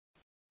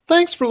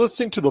Thanks for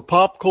listening to the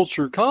Pop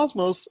Culture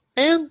Cosmos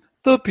and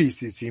the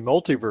PCC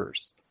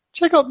Multiverse.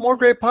 Check out more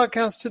great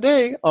podcasts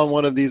today on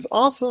one of these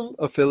awesome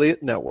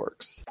affiliate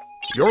networks.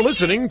 You're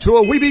listening to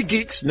a Weeby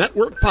Geeks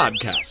Network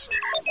podcast.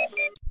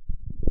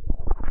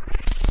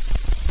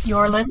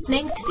 You're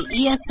listening to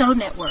the ESO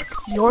Network,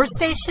 your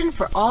station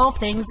for all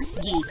things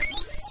geek.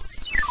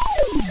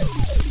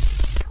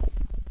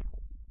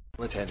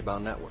 The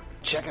Tangibound Network.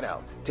 Check it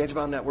out.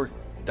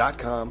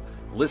 TangiboundNetwork.com.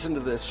 Listen to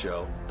this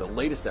show, the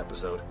latest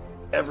episode,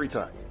 every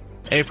time.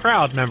 A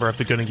proud member of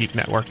the Gonna Geek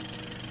Network.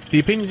 The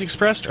opinions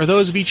expressed are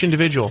those of each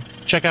individual.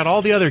 Check out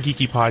all the other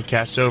geeky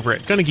podcasts over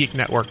at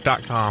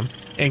GonnaGeekNetwork.com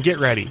and get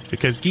ready,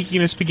 because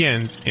geekiness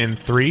begins in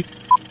 3,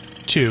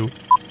 2,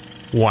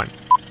 1.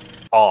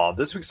 On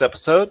this week's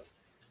episode,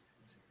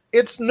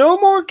 it's no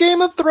more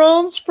Game of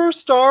Thrones for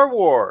Star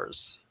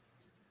Wars.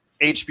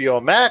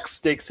 HBO Max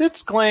stakes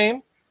its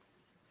claim,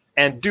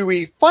 and do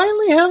we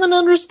finally have an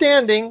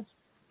understanding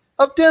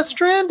of Death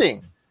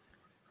Stranding?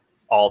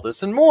 All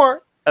this and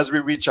more as we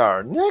reach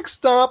our next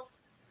stop,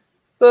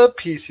 the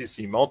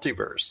PCC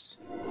Multiverse.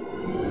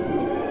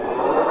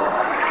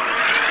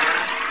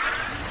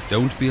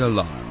 Don't be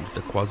alarmed.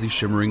 The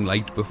quasi-shimmering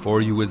light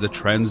before you is a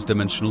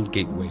trans-dimensional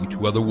gateway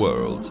to other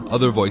worlds,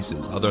 other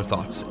voices, other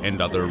thoughts,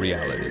 and other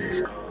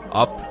realities.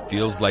 Up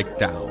feels like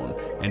down,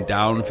 and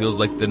down feels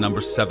like the number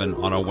 7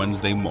 on a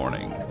Wednesday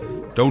morning.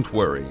 Don't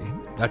worry.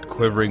 That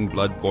quivering,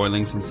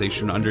 blood-boiling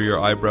sensation under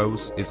your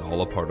eyebrows is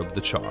all a part of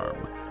the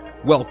charm.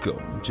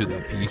 Welcome to the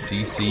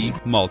PCC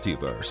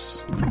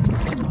Multiverse.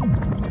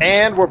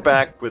 And we're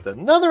back with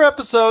another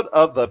episode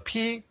of the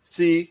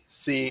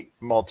PCC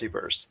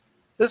Multiverse.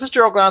 This is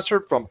Gerald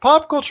Glassford from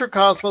Pop Culture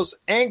Cosmos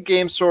and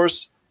Game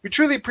Source. We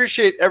truly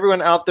appreciate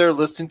everyone out there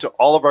listening to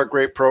all of our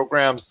great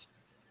programs.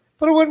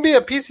 But it wouldn't be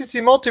a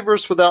PCC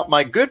Multiverse without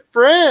my good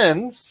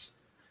friends.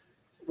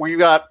 We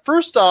got,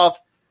 first off,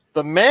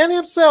 the man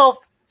himself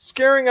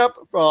scaring up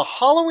a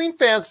Halloween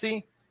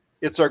fancy.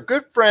 It's our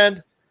good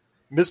friend,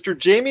 Mr.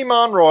 Jamie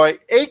Monroy,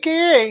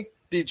 a.k.a.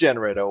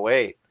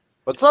 Degenerate08.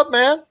 What's up,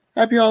 man?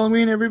 Happy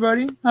Halloween,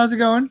 everybody. How's it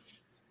going?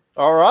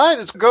 All right.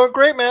 It's going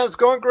great, man. It's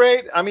going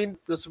great. I mean,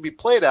 this will be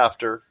played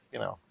after,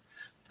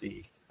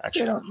 the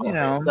actual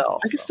holiday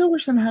itself. I can still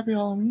wish them a happy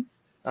Halloween.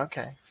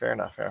 Okay. Fair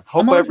enough.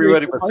 Hope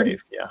everybody was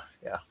safe. Yeah.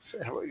 I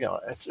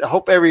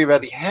hope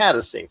everybody had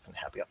a safe and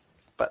happy Halloween.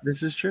 But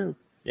this is true.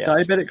 Yes.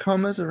 Diabetic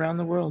comas around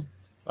the world.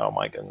 Oh,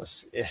 my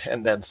goodness.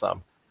 And then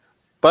some.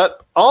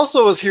 But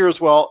also is here as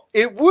well.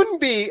 It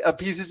wouldn't be a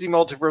PCC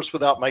Multiverse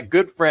without my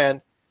good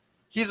friend.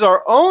 He's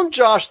our own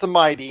Josh the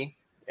Mighty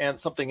and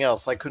something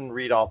else I couldn't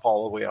read off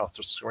all the way off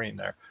the screen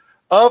there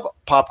of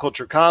Pop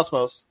Culture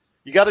Cosmos.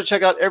 You got to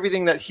check out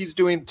everything that he's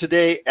doing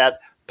today at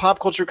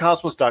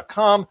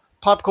popculturecosmos.com,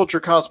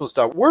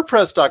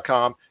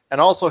 popculturecosmos.wordpress.com, and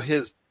also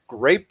his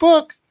great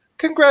book,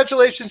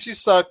 Congratulations You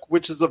Suck,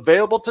 which is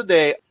available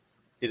today.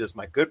 It is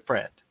my good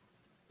friend.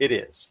 It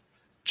is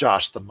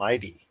Josh the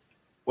Mighty.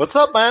 What's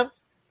up, man?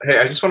 Hey,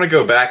 I just want to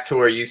go back to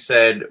where you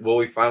said, will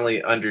we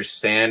finally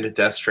understand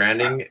Death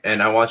Stranding?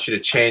 And I want you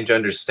to change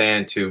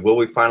understand to, will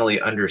we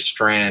finally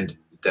understand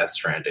Death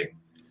Stranding?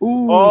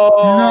 Ooh,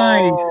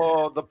 nice.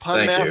 The pun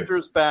Thank master you.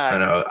 is back. I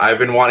know. I've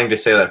been wanting to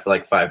say that for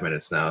like 5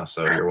 minutes now,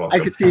 so you're welcome.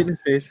 I could see it in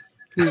his face.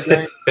 He's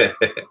right.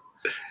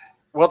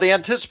 Well, the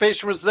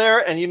anticipation was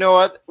there, and you know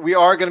what? We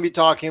are going to be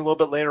talking a little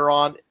bit later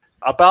on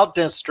about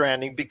Death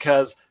Stranding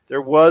because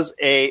there was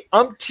a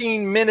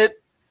umpteen-minute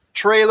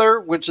trailer,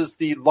 which is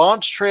the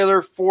launch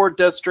trailer for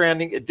Death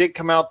Stranding. It did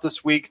come out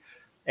this week,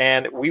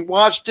 and we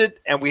watched it,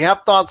 and we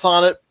have thoughts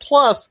on it.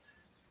 Plus,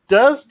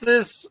 does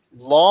this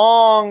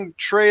long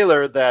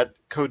trailer that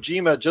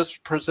Kojima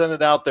just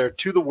presented out there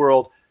to the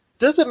world,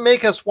 does it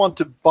make us want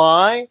to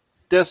buy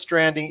Death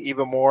Stranding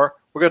even more?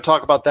 We're going to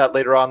talk about that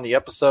later on in the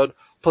episode.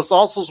 Plus,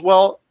 also as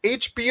well,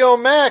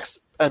 HBO Max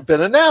has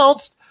been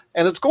announced,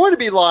 and it's going to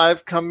be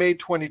live come May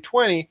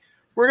 2020.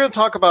 We're going to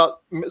talk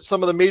about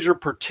some of the major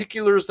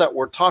particulars that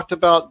were talked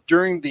about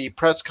during the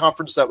press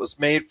conference that was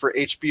made for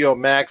HBO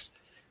Max.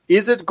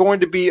 Is it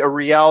going to be a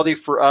reality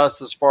for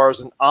us as far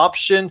as an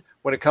option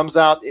when it comes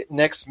out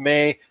next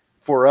May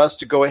for us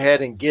to go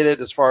ahead and get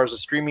it as far as a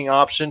streaming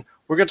option?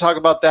 We're going to talk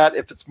about that,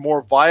 if it's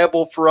more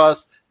viable for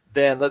us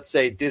than, let's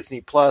say,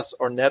 Disney Plus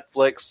or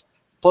Netflix.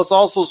 Plus,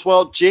 also as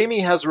well, Jamie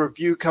has a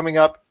review coming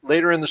up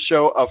later in the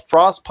show of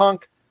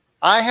Frostpunk.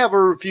 I have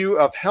a review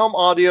of Helm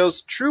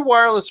Audio's True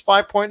Wireless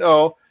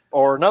 5.0,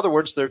 or in other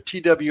words, their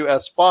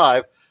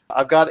TWS5.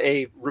 I've got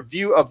a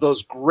review of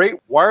those great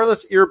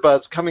wireless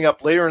earbuds coming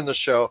up later in the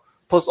show.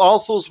 Plus,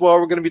 also as well,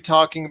 we're going to be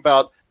talking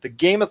about the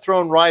Game of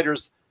Thrones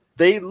writers.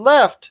 They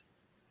left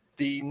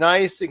the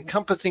nice,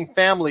 encompassing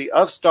family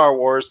of Star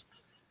Wars.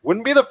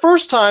 Wouldn't be the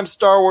first time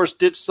Star Wars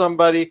ditched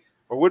somebody,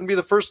 or wouldn't be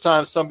the first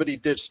time somebody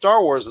ditched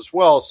Star Wars as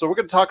well. So we're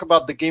going to talk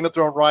about the Game of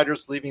Thrones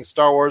writers leaving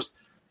Star Wars.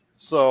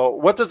 So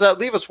what does that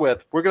leave us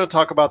with? We're going to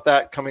talk about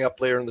that coming up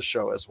later in the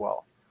show as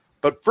well.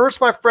 But first,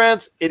 my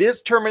friends, it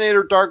is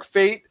Terminator Dark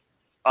Fate.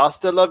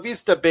 Hasta la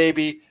vista,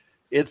 baby.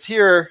 It's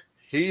here.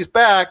 He's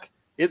back.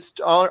 It's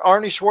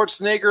Arnie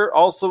Schwarzenegger,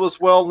 also as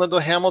well, Linda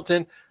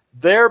Hamilton.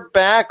 They're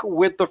back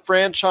with the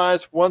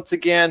franchise once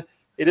again.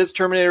 It is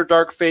Terminator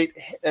Dark Fate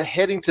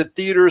heading to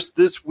theaters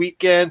this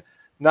weekend.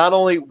 Not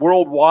only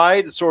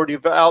worldwide, it's already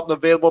out and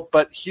available,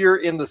 but here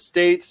in the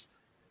States,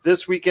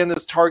 this weekend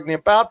is targeting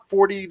about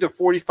 $40 to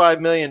 $45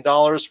 million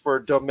for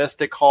a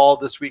domestic haul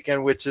this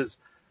weekend, which is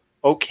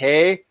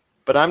okay.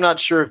 But I'm not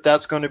sure if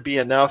that's going to be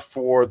enough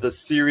for the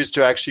series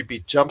to actually be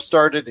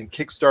jump-started and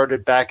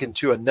kick-started back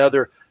into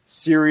another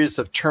series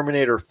of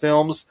Terminator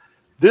films.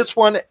 This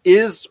one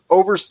is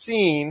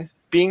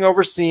being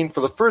overseen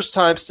for the first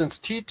time since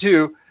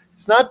T2.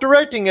 It's not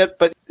directing it,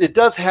 but it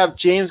does have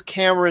James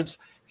Cameron's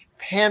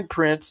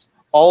handprints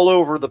all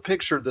over the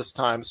picture this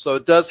time. So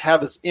it does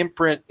have his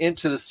imprint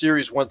into the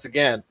series once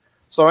again.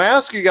 So I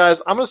ask you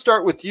guys, I'm going to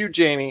start with you,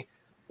 Jamie.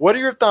 What are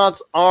your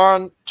thoughts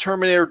on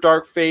Terminator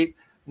Dark Fate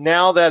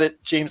now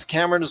that James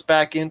Cameron is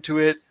back into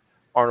it?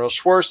 Arnold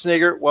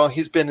Schwarzenegger, well,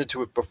 he's been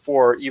into it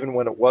before, even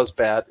when it was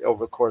bad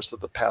over the course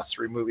of the past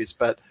 3 movies,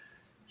 but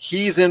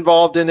he's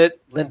involved in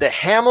it. Linda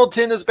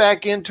Hamilton is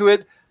back into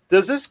it.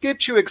 Does this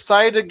get you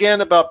excited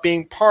again about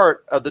being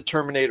part of the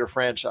Terminator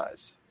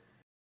franchise?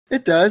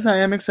 It does. I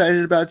am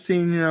excited about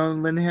seeing,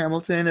 Linda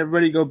Hamilton,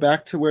 everybody go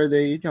back to where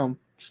they,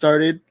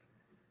 started,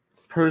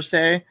 per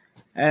se,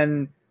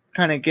 and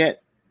kind of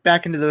get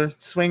back into the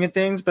swing of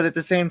things. But at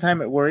the same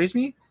time, it worries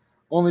me,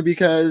 only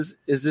because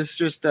is this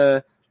just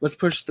let's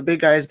push the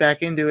big guys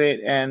back into it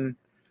and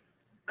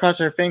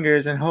cross our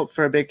fingers and hope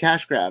for a big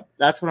cash grab?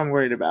 That's what I'm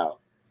worried about.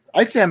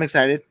 I'd say I'm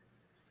excited.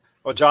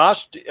 Well,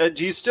 Josh,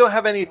 do you still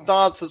have any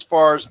thoughts as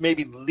far as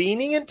maybe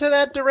leaning into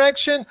that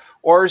direction,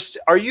 or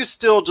are you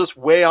still just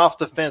way off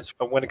the fence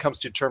when it comes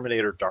to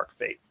Terminator Dark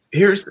Fate?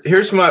 Here's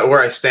where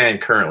I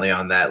stand currently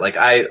on that. Like,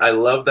 I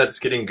love that it's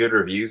getting good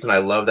reviews, and I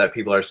love that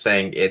people are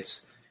saying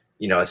it's,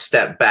 a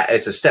step back.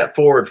 It's a step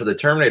forward for the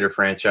Terminator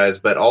franchise,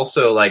 but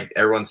also like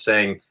everyone's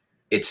saying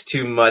it's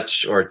too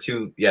much or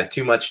too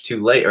much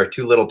too late, or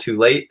too little too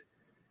late.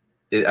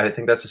 I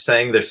think that's the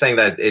saying. They're saying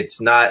that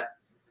it's not.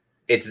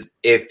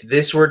 If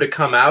this were to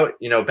come out,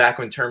 back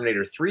when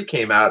Terminator 3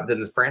 came out,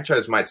 then the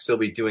franchise might still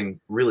be doing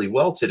really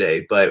well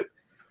today. But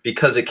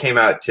because it came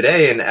out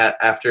today and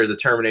after the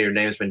Terminator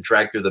name has been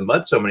dragged through the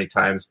mud so many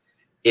times,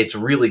 it's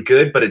really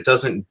good, but it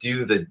doesn't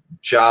do the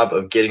job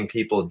of getting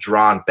people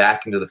drawn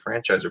back into the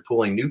franchise or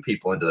pulling new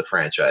people into the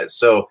franchise.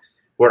 So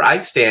where I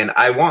stand,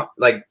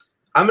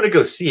 I'm going to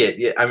go see it.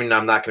 Yeah, I mean,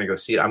 I'm not going to go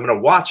see it. I'm going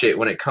to watch it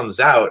when it comes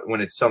out,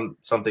 when it's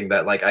something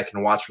that like I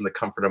can watch from the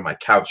comfort of my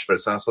couch, but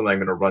it's not something I'm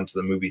going to run to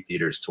the movie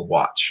theaters to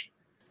watch.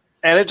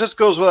 And it just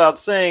goes without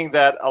saying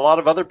that a lot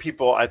of other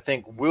people, I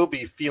think, will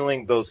be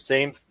feeling those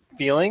same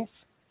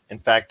feelings. In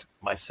fact,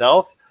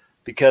 myself,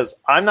 because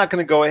I'm not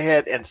going to go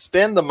ahead and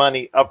spend the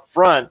money up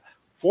front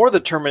for the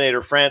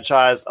Terminator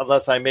franchise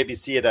unless I maybe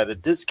see it at a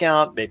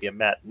discount, maybe a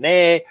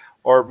matinee,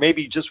 or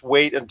maybe just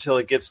wait until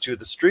it gets to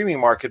the streaming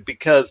market,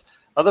 because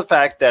of the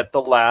fact that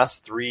the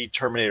last 3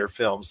 Terminator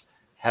films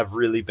have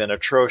really been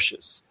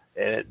atrocious.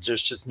 And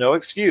there's just no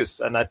excuse.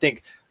 And I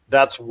think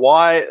that's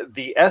why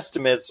the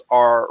estimates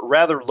are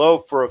rather low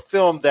for a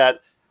film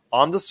that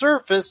on the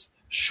surface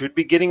should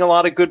be getting a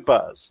lot of good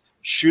buzz,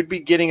 should be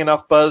getting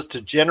enough buzz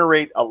to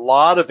generate a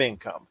lot of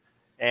income.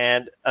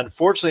 And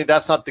unfortunately,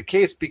 that's not the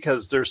case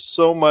because there's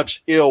so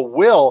much ill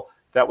will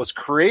that was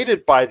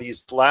created by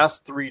these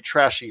last 3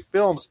 trashy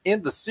films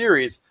in the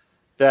series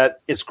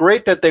that it's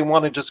great that they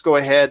want to just go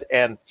ahead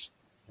and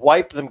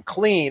wipe them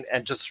clean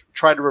and just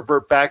try to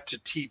revert back to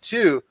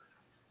T2.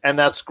 And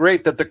that's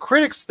great that the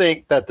critics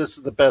think that this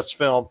is the best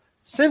film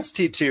since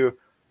T2.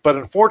 But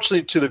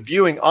unfortunately, to the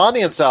viewing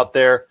audience out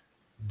there,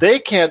 they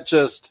can't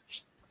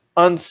just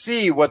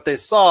unsee what they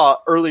saw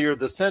earlier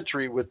this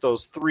century with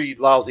those 3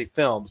 lousy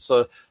films.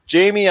 So,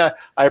 Jamie, I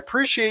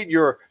appreciate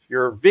your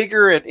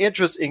vigor and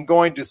interest in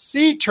going to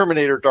see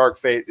Terminator Dark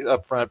Fate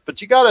up front,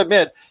 but you got to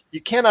admit,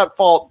 you cannot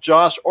fault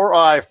Josh or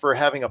I for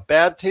having a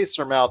bad taste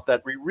in our mouth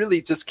that we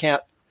really just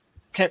can't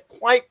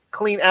quite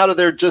clean out of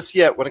there just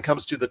yet when it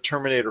comes to the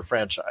Terminator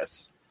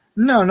franchise.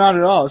 No, not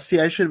at all. See,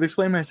 I should have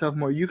explained myself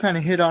more. You kind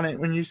of hit on it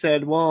when you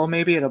said, well,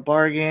 maybe at a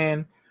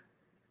bargain.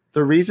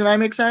 The reason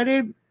I'm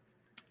excited,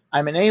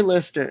 I'm an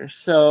A-lister,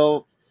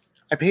 so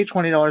I pay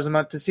 $20 a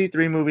month to see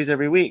 3 movies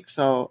every week,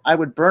 so I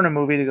would burn a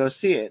movie to go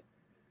see it.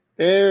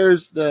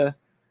 There's the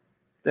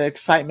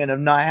excitement of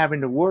not having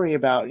to worry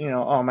about,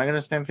 am I going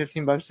to spend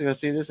 $15 to go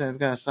see this and it's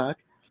going to suck?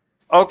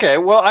 Okay,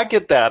 well, I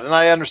get that, and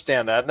I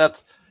understand that, and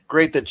that's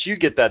great that you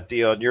get that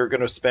deal, and you're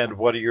going to spend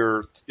what are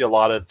your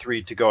allotted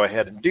 $3 to go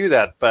ahead and do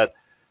that. But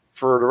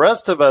for the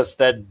rest of us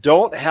that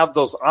don't have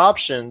those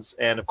options,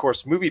 and of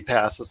course,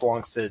 MoviePass, as long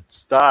as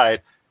it's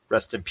died,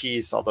 rest in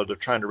peace, although they're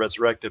trying to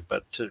resurrect it,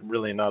 but to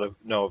really not have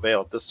no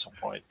avail at this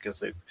point, because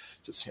they've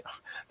just,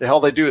 the hell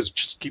they do is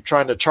just keep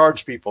trying to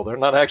charge people. They're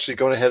not actually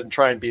going ahead and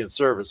try and be in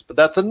service. But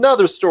that's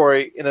another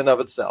story in and of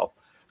itself.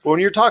 But when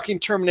you're talking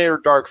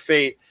Terminator Dark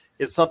Fate,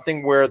 it's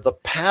something where the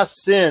past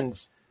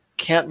sins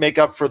can't make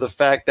up for the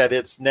fact that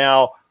it's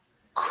now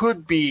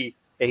could be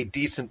a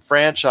decent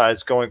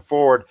franchise going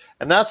forward.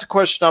 And that's a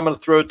question I'm going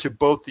to throw to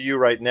both of you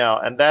right now,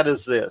 and that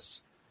is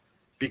this.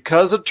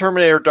 Because of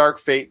Terminator Dark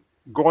Fate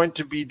going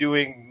to be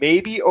doing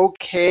maybe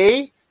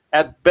okay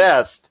at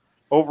best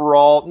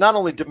overall, not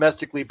only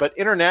domestically, but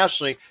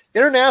internationally.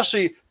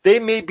 Internationally, they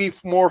may be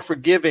more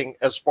forgiving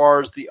as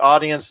far as the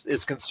audience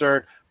is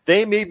concerned.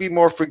 They may be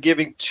more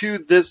forgiving to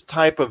this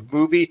type of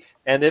movie,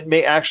 and it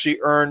may actually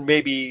earn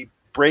maybe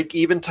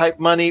break-even type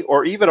money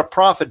or even a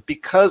profit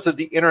because of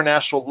the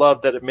international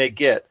love that it may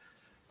get.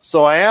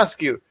 So I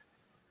ask you,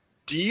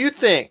 do you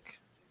think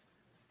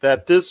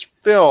that this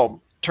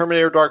film,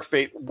 Terminator Dark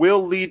Fate,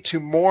 will lead to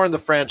more in the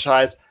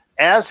franchise,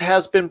 as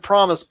has been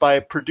promised by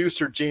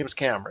producer James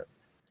Cameron?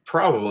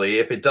 Probably.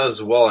 If it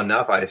does well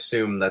enough, I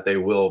assume that they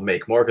will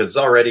make more because it's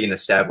already an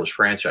established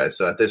franchise.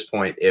 So at this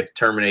point, if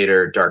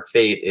Terminator Dark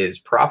Fate is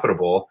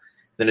profitable,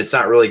 then it's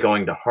not really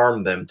going to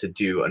harm them to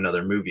do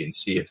another movie and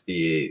see if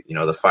the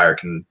fire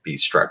can be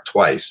struck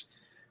twice.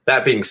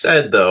 That being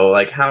said, though,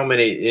 like how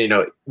many,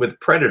 with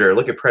Predator,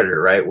 look at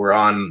Predator, right? We're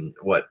on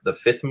the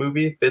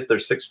fifth or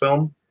sixth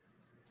film?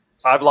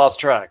 I've lost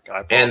track.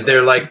 And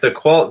they're like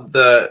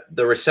the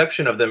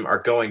reception of them are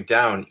going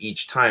down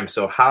each time.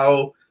 So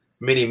how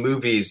many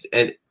movies,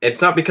 and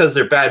it's not because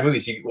they're bad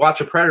movies. You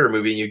watch a Predator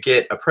movie and you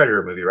get a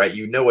Predator movie, right?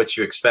 You know what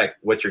you expect,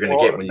 what you're going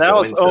to get when you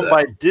go into that. That was owned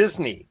by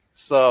Disney,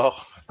 so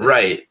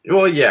right.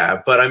 Well,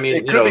 yeah, but I mean,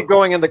 it could be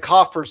going in the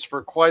coffers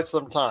for quite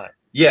some time.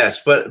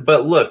 Yes, but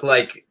look,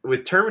 like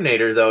with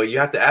Terminator, though, you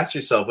have to ask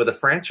yourself with a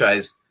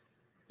franchise.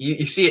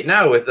 You see it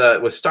now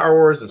with Star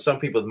Wars and some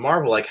people with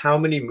Marvel. Like, how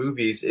many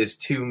movies is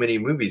too many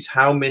movies?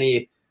 How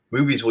many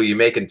movies will you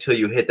make until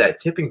you hit that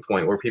tipping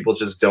point where people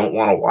just don't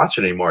want to watch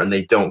it anymore and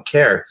they don't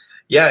care?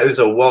 Yeah, it was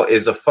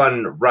a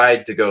fun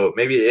ride to go.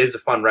 Maybe it is a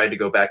fun ride to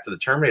go back to the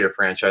Terminator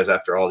franchise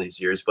after all these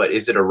years. But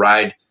is it a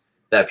ride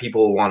that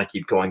people want to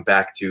keep going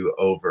back to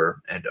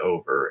over and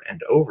over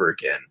and over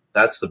again?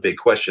 That's the big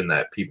question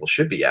that people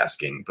should be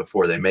asking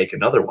before they make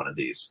another one of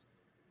these.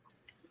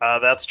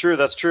 That's true.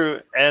 That's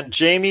true. And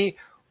Jamie,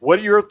 what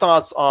are your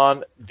thoughts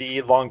on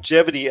the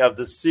longevity of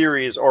the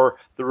series or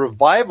the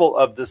revival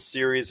of this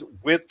series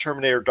with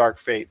Terminator Dark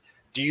Fate?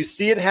 Do you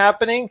see it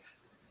happening?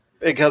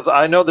 Because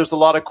I know there's a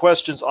lot of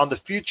questions on the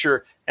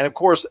future. And of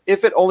course,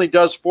 if it only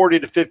does 40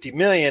 to 50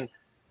 million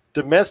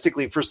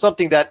domestically for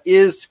something that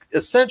is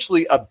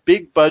essentially a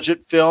big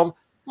budget film,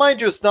 mind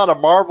you, it's not a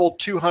Marvel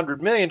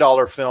 $200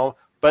 million film,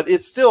 but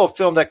it's still a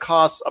film that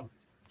costs a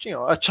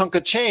chunk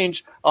of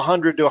change,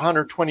 $100 to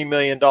 $120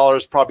 million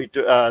probably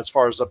as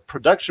far as a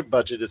production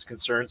budget is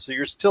concerned. So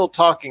you're still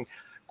talking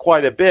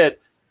quite a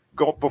bit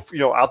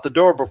out the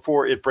door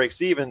before it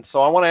breaks even. So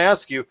I want to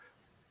ask you,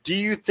 do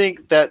you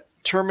think that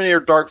Terminator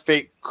Dark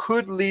Fate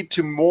could lead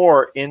to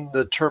more in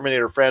the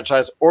Terminator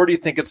franchise, or do you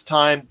think it's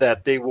time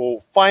that they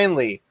will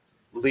finally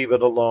leave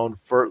it alone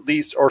for at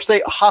least, or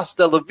say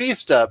hasta la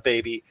vista,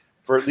 baby,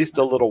 for at least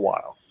a little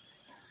while?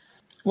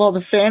 Well,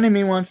 the fan in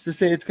me wants to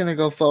say it's going to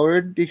go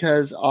forward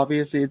because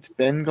obviously it's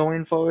been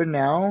going forward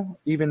now,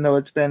 even though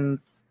it's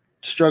been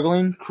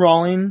struggling,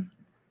 crawling,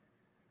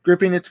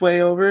 gripping its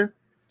way over.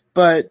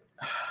 But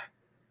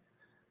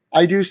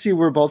I do see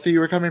where both of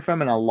you are coming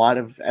from and a lot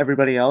of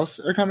everybody else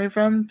are coming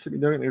from. To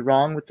don't get me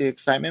wrong with the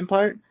excitement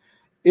part.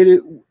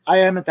 I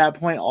am at that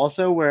point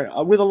also where,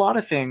 with a lot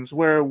of things,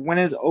 where when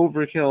is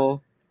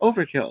overkill?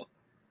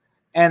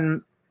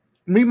 And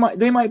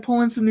they might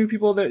pull in some new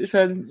people that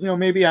said,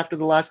 maybe after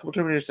the last couple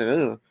Terminators said,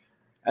 ugh,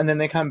 and then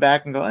they come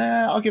back and go,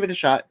 I'll give it a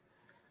shot.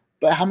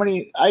 But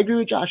I agree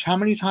with Josh, how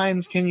many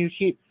times can you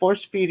keep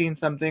force feeding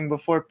something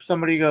before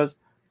somebody goes,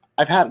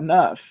 I've had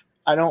enough.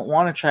 I don't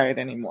want to try it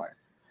anymore.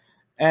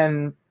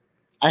 And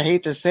I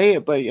hate to say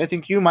it, but I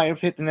think you might have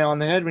hit the nail on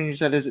the head when you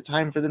said, is it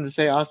time for them to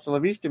say hasta la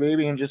vista,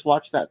 baby, and just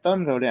watch that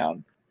thumb go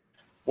down?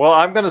 Well,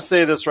 I'm going to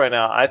say this right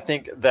now. I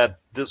think that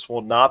this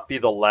will not be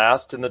the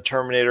last in the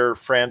Terminator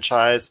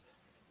franchise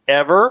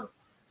ever.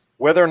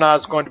 Whether or not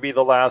it's going to be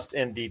the last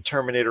in the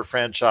Terminator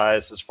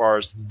franchise as far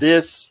as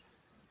this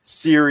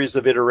series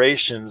of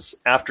iterations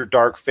after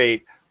Dark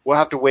Fate, we'll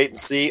have to wait and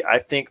see. I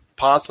think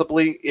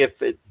possibly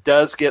if it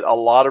does get a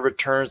lot of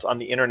returns on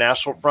the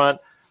international front,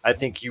 I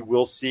think you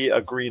will see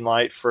a green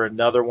light for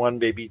another one,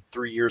 maybe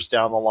 3 years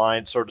down the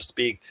line, so to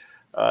speak.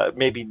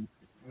 Maybe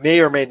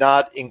may or may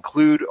not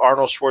include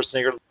Arnold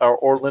Schwarzenegger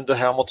or Linda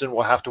Hamilton.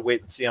 We'll have to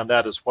wait and see on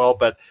that as well.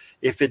 But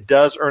if it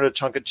does earn a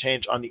chunk of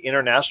change on the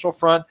international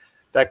front,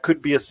 that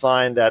could be a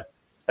sign that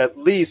at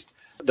least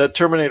the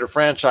Terminator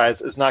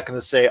franchise is not going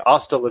to say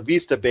hasta la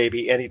vista,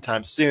 baby,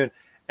 anytime soon,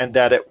 and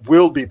that it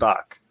will be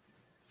back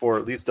for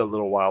at least a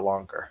little while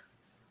longer.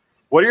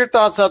 What are your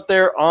thoughts out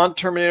there on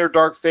Terminator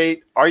Dark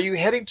Fate? Are you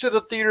heading to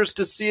the theaters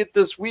to see it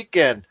this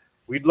weekend?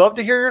 We'd love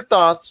to hear your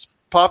thoughts.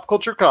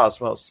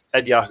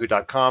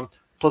 PopCultureCosmos@yahoo.com.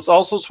 Plus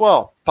also as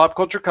well, Pop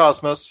Culture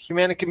Cosmos,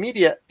 Humanica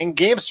Media, and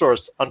Game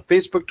Source on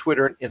Facebook,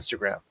 Twitter, and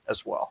Instagram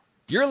as well.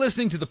 You're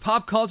listening to the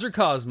Pop Culture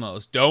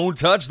Cosmos. Don't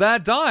touch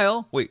that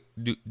dial. Wait,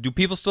 do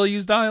people still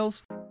use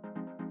dials?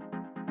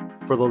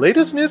 For the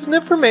latest news and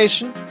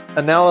information,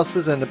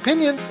 analysis and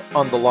opinions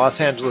on the Los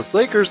Angeles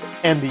Lakers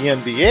and the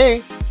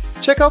NBA,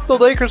 check out the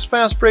Lakers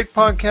Fast Break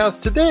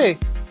podcast today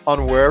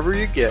on wherever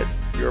you get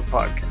your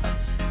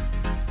podcasts.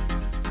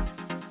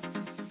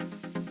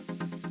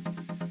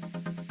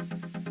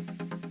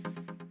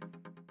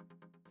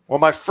 Well,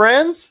 my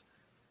friends,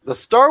 the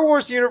Star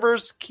Wars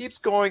universe keeps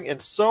going in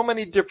so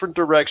many different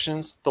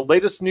directions. The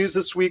latest news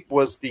this week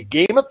was the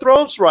Game of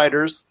Thrones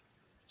writers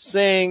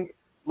saying,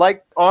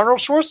 like Arnold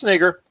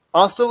Schwarzenegger,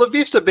 hasta la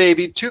vista,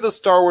 baby, to the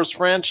Star Wars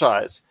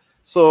franchise.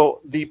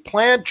 So the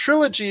planned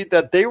trilogy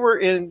that they were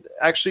in,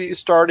 actually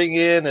starting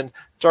in and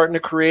starting to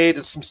create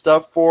and some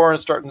stuff for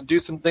and starting to do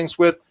some things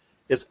with,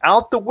 is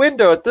out the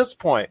window at this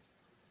point.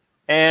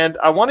 And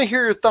I want to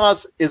hear your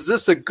thoughts. Is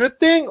this a good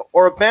thing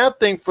or a bad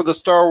thing for the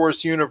Star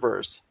Wars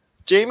universe?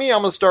 Jamie,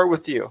 I'm going to start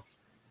with you.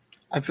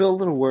 I feel a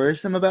little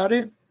worrisome about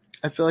it.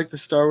 I feel like the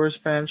Star Wars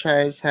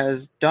franchise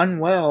has done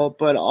well,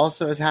 but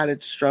also has had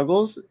its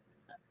struggles.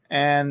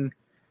 And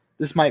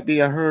this might be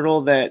a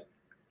hurdle that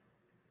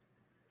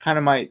kind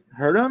of might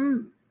hurt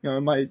them.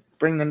 It might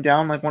bring them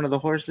down like one of the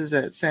horses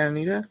at Santa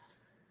Anita.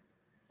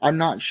 I'm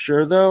not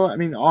sure, though. I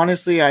mean,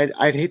 honestly,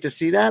 I'd hate to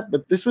see that,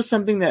 but this was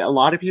something that a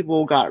lot of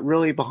people got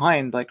really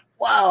behind. Like,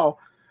 wow,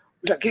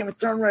 we got Game of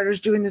Thrones writers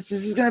doing this.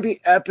 This is going to be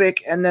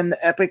epic. And then the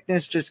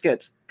epicness just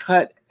gets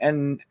cut,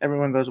 and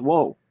everyone goes,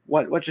 whoa,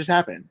 what just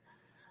happened?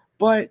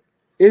 But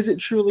is it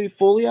truly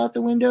fully out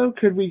the window?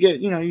 Could we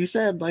get, you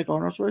said, like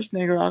Arnold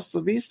Schwarzenegger, hasta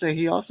la vista.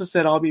 He also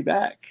said, I'll be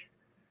back.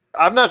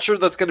 I'm not sure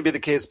that's going to be the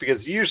case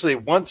because usually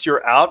once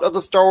you're out of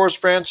the Star Wars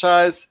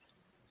franchise,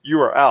 you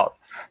are out.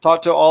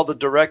 Talk to all the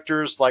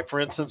directors, like, for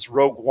instance,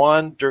 Rogue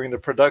One during the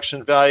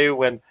production value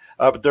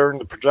during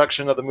the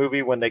production of the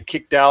movie when they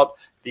kicked out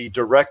the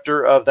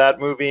director of that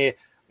movie.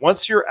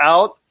 Once you're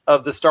out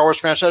of the Star Wars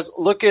franchise,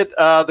 look at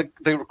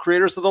the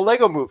creators of the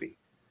Lego movie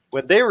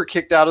when they were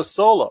kicked out of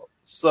Solo.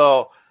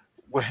 So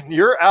when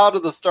you're out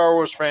of the Star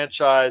Wars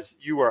franchise,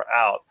 you are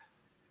out.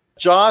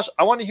 Josh,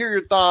 I want to hear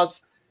your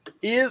thoughts.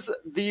 Is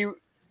the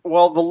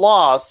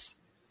loss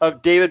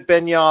of David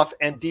Benioff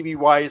and D.B.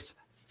 Weiss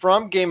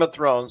from Game of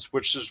Thrones,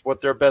 which is what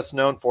they're best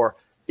known for,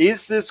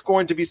 is this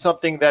going to be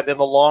something that in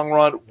the long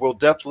run will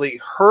definitely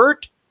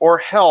hurt or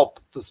help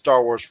the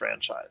Star Wars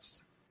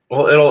franchise?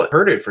 Well, it'll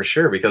hurt it for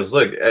sure because,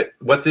 look,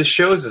 what this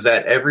shows is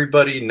that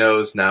everybody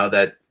knows now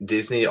that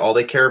Disney, all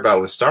they care about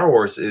with Star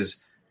Wars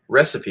is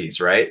recipes,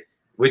 right?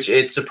 Which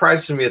it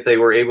surprises me that they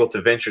were able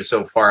to venture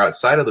so far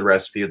outside of the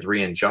recipe with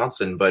Rian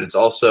Johnson, but it's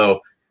also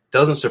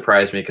doesn't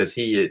surprise me because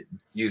he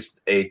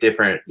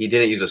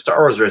didn't use a Star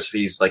Wars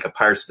recipe, like a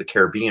Pirates of the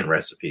Caribbean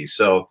recipe.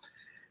 So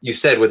you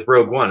said with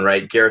Rogue One,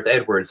 right? Gareth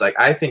Edwards, like,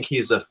 I think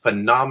he's a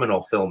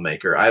phenomenal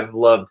filmmaker. I've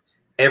loved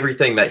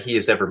everything that he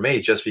has ever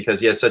made just because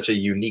he has such a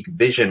unique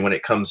vision when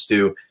it comes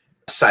to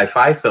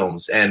sci-fi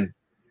films and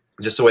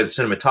just the way the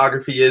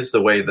cinematography is,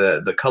 the way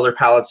the color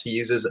palettes he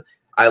uses.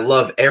 I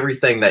love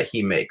everything that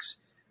he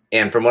makes.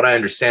 And from what I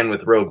understand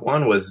with Rogue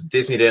One was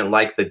Disney didn't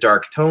like the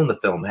dark tone the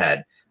film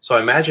had. So I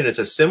imagine it's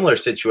a similar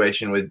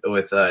situation with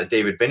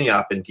David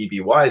Benioff and D.B.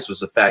 Weiss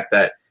was the fact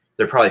that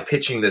they're probably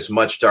pitching this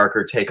much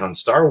darker take on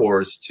Star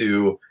Wars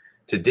to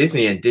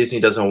Disney, and Disney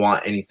doesn't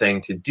want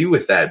anything to do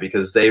with that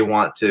because they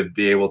want to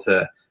be able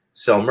to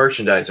sell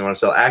merchandise. They want to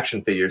sell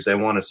action figures. They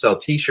want to sell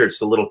T-shirts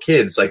to little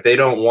kids. Like, they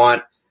don't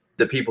want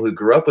the people who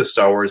grew up with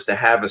Star Wars to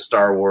have a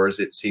Star Wars,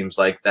 it seems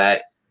like,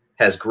 that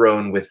has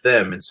grown with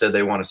them. And so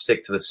they want to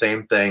stick to the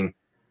same thing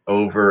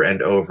over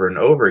and over and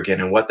over again.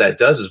 And what that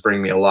does is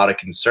bring me a lot of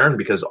concern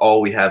because all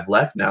we have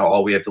left now,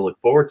 all we have to look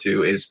forward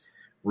to is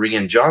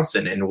Rian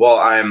Johnson. And while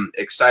I'm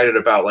excited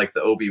about like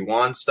the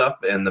Obi-Wan stuff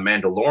and the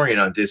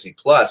Mandalorian on Disney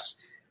Plus,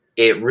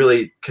 it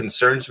really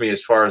concerns me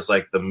as far as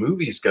like the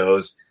movies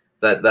goes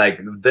that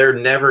like they're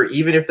never,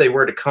 even if they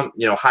were to come,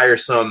 hire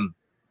some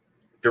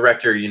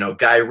director,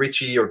 Guy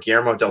Ritchie or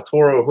Guillermo del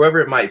Toro, whoever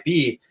it might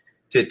be,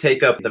 to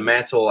take up the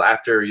mantle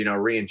after,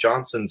 Rian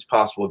Johnson's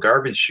possible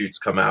garbage shoots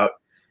come out.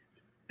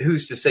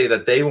 Who's to say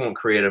that they won't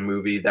create a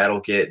movie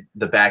that'll get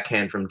the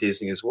backhand from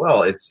Disney as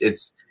well?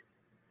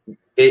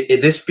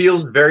 This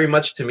feels very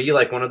much to me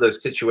like one of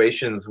those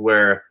situations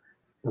where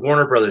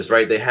Warner Brothers,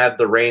 right? They have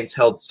the reins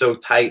held so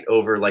tight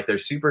over like their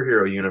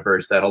superhero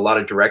universe that a lot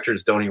of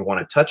directors don't even want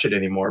to touch it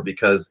anymore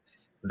because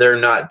they're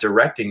not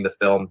directing the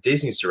film.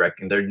 Disney's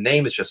directing. Their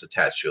name is just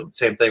attached to it.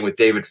 Same thing with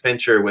David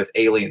Fincher with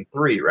Alien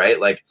 3, right?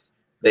 Like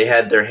they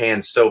had their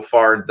hands so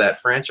far into that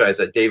franchise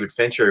that David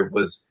Fincher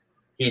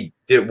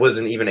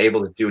wasn't even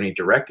able to do any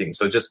directing.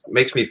 So it just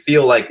makes me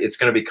feel like it's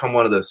going to become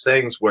one of those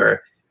things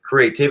where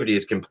creativity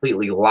is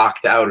completely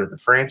locked out of the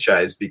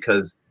franchise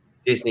because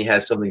Disney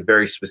has something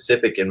very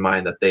specific in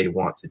mind that they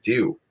want to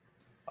do.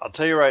 I'll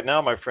tell you right now,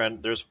 my friend,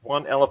 there's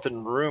one elephant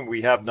in the room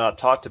we have not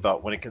talked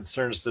about when it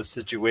concerns this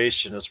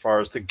situation as far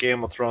as the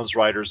Game of Thrones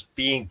writers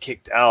being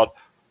kicked out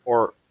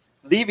or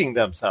leaving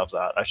themselves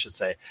out, I should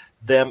say,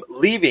 them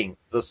leaving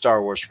the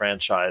Star Wars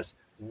franchise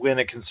when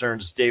it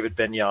concerns David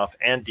Benioff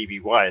and D.B.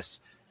 Weiss.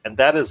 And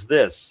that is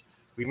this.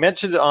 We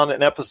mentioned it on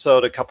an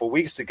episode a couple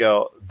weeks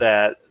ago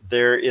that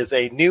there is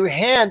a new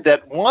hand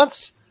that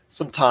wants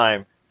some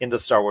time in the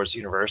Star Wars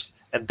universe,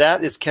 and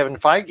that is Kevin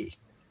Feige,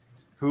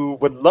 who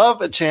would love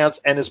a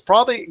chance and is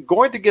probably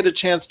going to get a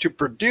chance to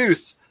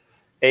produce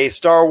a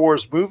Star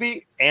Wars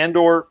movie and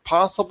or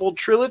possible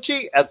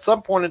trilogy at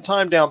some point in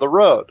time down the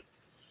road.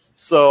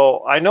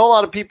 So I know a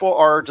lot of people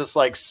are just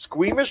like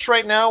squeamish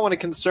right now when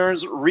it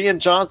concerns Rian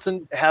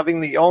Johnson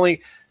having the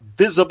only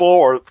visible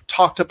or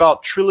talked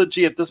about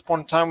trilogy at this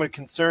point in time when it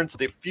concerns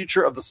the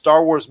future of the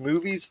Star Wars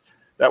movies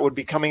that would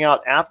be coming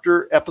out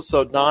after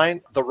Episode 9,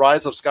 The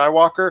Rise of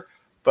Skywalker.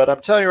 But I'm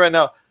telling you right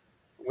now,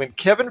 when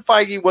Kevin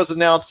Feige was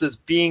announced as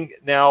being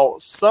now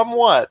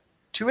somewhat,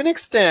 to an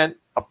extent,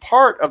 a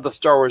part of the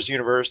Star Wars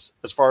universe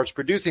as far as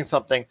producing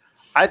something,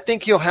 I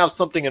think he'll have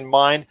something in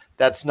mind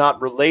that's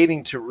not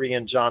relating to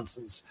Rian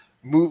Johnson's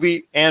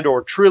movie and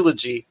or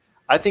trilogy.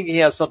 I think he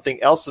has something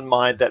else in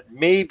mind that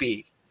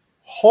maybe,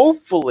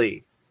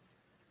 hopefully,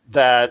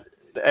 that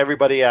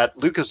everybody at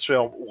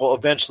Lucasfilm will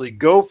eventually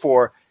go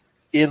for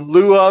in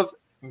lieu of,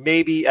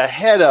 maybe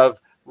ahead of,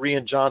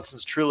 Rian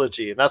Johnson's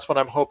trilogy. And that's what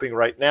I'm hoping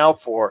right now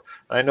for.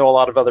 And I know a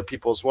lot of other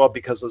people as well,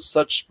 because of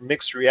such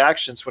mixed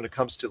reactions when it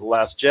comes to The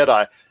Last Jedi.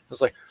 I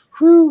was like,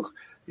 whew,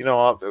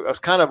 I was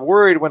kind of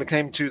worried when it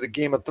came to the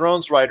Game of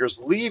Thrones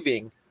writers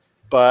leaving.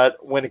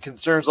 But when it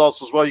concerns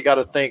also as well, you got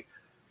to think,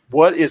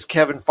 what is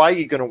Kevin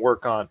Feige going to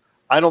work on?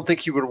 I don't think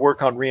he would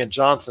work on Rian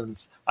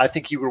Johnson's. I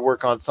think he would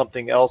work on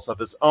something else of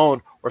his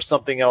own, or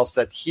something else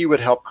that he would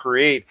help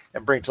create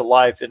and bring to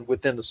life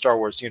within the Star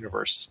Wars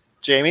universe.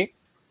 Jamie?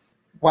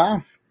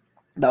 Wow,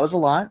 that was a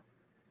lot.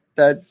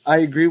 That I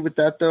agree with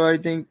that, though. I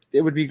think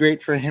it would be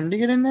great for him to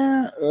get in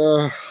there.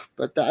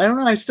 But I don't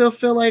know. I still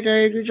feel like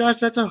I agree, Josh.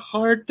 That's a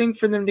hard thing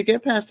for them to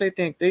get past. I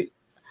think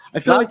I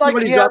feel Not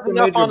like he has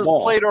enough on his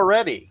plate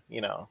already.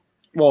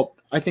 Well,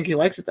 I think he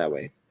likes it that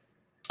way.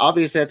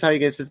 Obviously, that's how he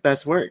gets his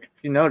best work.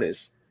 If you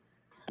notice,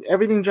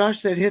 everything Josh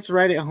said hits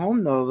right at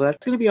home, though.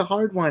 That's going to be a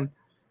hard one.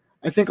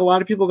 I think a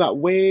lot of people got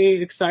way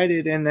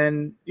excited, and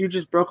then you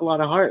just broke a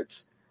lot of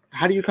hearts.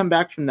 How do you come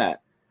back from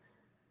that?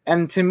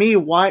 And to me,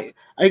 why?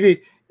 I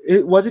agree.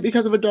 Was it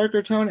because of a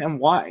darker tone, and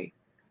why?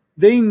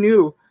 They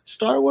knew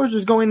Star Wars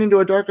was going into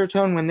a darker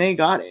tone when they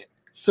got it.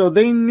 So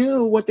they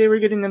knew what they were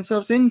getting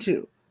themselves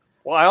into.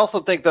 Well, I also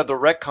think that the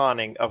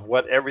retconning of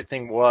what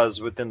everything was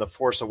within The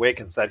Force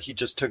Awakens, that he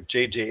just took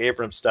J.J.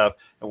 Abrams stuff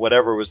and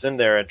whatever was in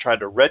there and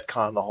tried to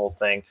retcon the whole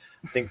thing,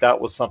 I think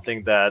that was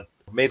something that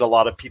made a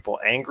lot of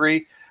people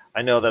angry.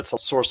 I know that's a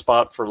sore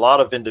spot for a lot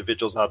of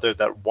individuals out there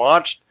that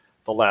watched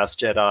The Last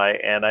Jedi.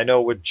 And I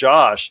know with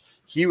Josh,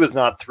 he was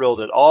not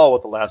thrilled at all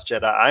with The Last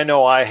Jedi. I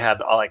know I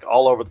had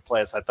all over the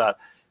place. I thought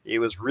it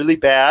was really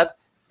bad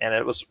and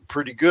it was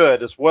pretty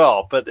good as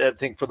well. But I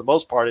think for the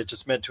most part, it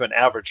just meant to an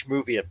average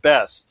movie at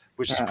best,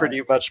 which is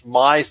pretty much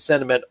my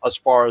sentiment as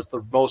far as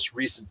the most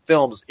recent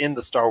films in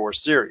the Star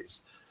Wars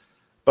series.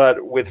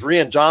 But with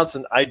Rian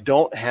Johnson, I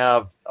don't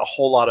have a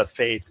whole lot of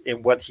faith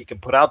in what he can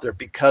put out there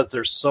because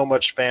there's so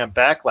much fan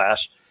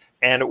backlash.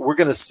 And we're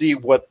going to see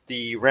what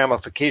the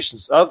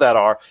ramifications of that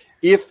are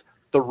if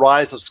The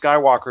Rise of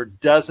Skywalker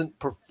doesn't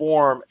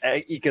perform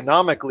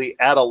economically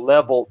at a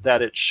level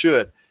that it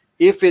should.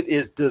 If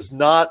it does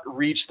not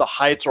reach the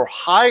heights or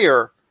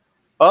higher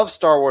of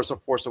Star Wars The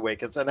Force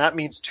Awakens, and that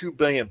means $2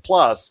 billion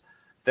plus,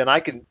 then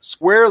I can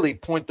squarely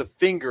point the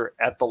finger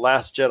at The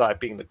Last Jedi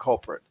being the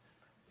culprit.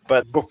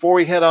 But before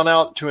we head on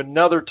out to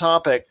another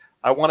topic,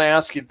 I want to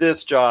ask you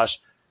this,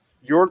 Josh.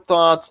 Your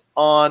thoughts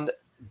on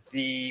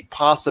the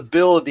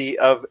possibility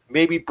of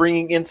maybe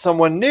bringing in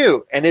someone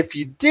new. And if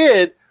you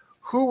did,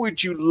 who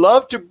would you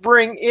love to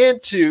bring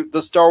into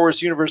the Star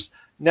Wars universe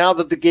now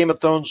that the Game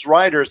of Thrones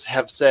writers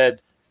have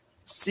said,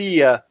 see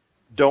ya,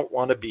 don't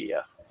want to be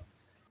ya?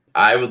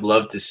 I would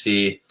love to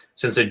see,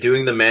 since they're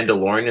doing The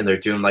Mandalorian and they're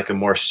doing like a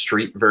more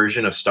street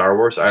version of Star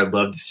Wars, I'd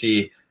love to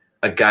see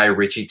a Guy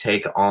Ritchie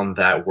take on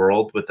that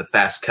world with the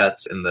fast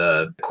cuts and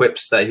the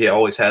quips that he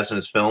always has in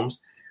his films.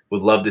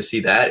 Would love to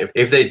see that.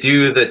 If they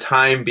do the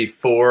time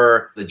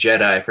before the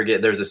Jedi, I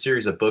forget, there's a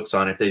series of books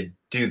on. If they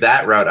do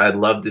that route, I'd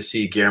love to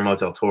see Guillermo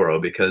del Toro,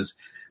 because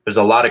there's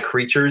a lot of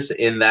creatures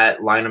in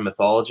that line of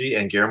mythology,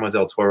 and Guillermo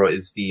del Toro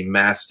is the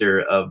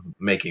master of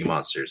making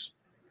monsters.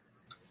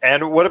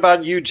 And what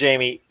about you,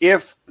 Jamie?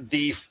 If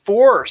the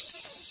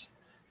Force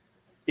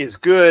is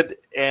good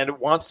and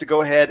wants to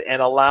go ahead and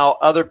allow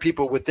other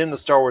people within the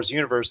Star Wars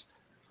universe,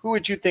 who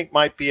would you think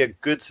might be a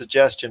good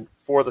suggestion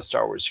for the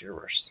Star Wars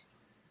universe?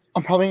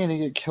 I'm probably going to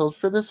get killed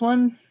for this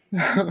one,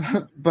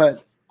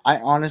 but I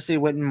honestly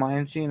wouldn't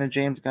mind seeing a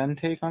James Gunn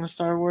take on a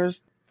Star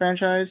Wars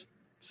franchise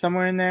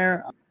somewhere in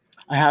there.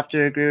 I have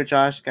to agree with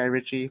Josh, Guy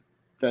Ritchie,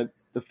 the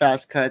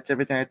fast cuts,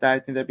 everything like that. I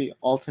think that'd be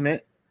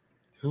ultimate.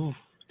 Ooh,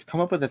 to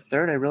come up with a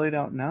third, I really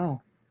don't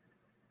know.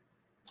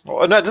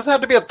 Well, no, it doesn't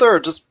have to be a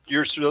third. Just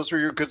those are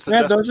your good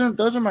suggestions. Yeah,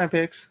 those are my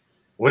picks.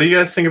 What do you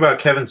guys think about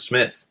Kevin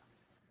Smith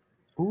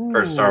Ooh,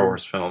 for a Star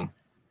Wars film?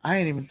 I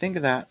didn't even think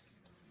of that.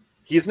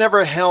 He's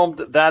never helmed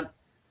that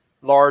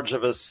large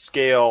of a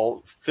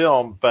scale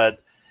film,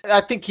 but I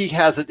think he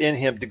has it in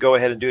him to go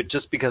ahead and do it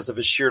just because of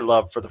his sheer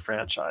love for the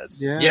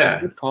franchise. Yeah.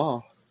 Good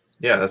call.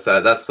 Yeah, that's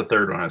the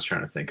third one I was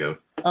trying to think of.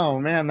 Oh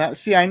man,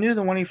 I knew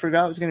the one he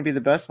forgot was going to be the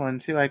best one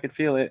too. I could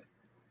feel it.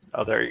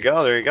 Oh, there you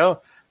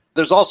go.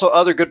 There's also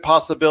other good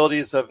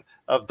possibilities of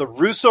the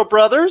Russo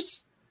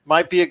brothers.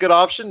 Might be a good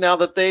option now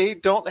that they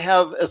don't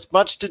have as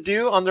much to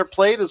do on their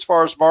plate as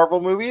far as Marvel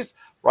movies.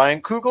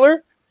 Ryan Coogler,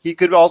 he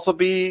could also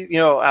be,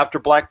 after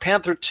Black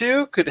Panther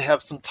 2, could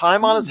have some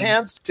time on his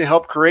hands to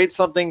help create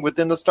something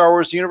within the Star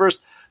Wars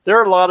universe. There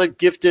are a lot of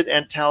gifted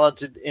and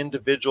talented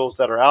individuals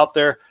that are out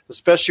there,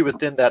 especially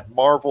within that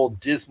Marvel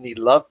Disney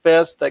Love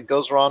Fest that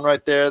goes on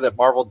right there, that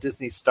Marvel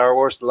Disney Star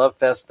Wars Love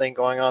Fest thing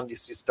going on. You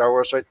see Star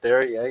Wars right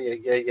there.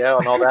 Yeah,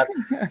 and all that.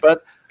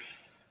 But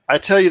I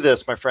tell you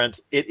this, my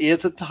friends, it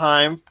is a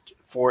time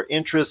for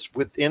interest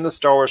within the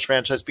Star Wars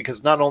franchise,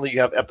 because not only you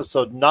have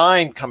Episode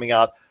 9 coming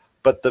out,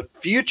 but the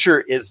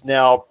future is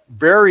now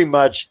very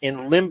much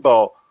in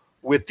limbo,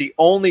 with the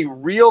only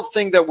real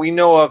thing that we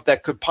know of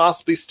that could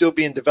possibly still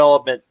be in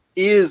development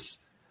is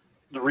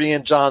the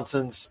Rian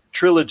Johnson's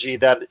trilogy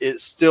that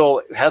is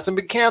still hasn't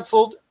been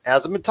canceled,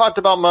 hasn't been talked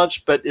about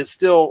much, but is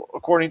still,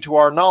 according to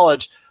our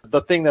knowledge,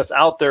 the thing that's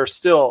out there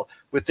still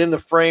within the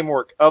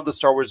framework of the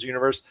Star Wars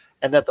universe,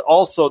 and that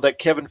also that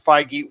Kevin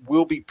Feige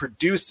will be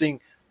producing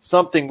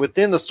something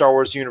within the Star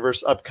Wars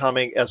universe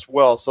upcoming as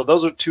well. So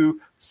those are two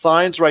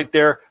signs right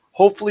there.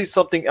 Hopefully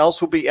something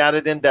else will be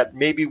added in that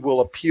maybe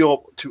will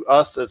appeal to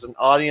us as an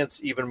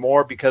audience even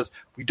more, because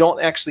we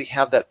don't actually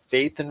have that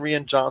faith in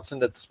Rian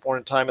Johnson at this point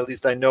in time. At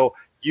least I know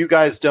you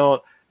guys don't.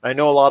 I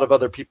know a lot of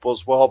other people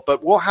as well.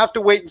 But we'll have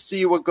to wait and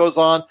see what goes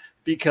on,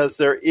 because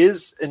there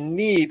is a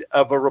need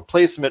of a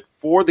replacement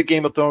for the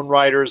Game of Thrones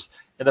writers,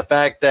 and the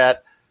fact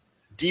that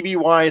D.B.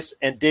 Weiss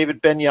and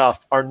David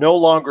Benioff are no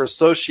longer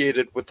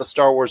associated with the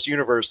Star Wars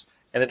universe,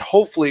 and then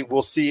hopefully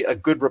we'll see a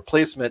good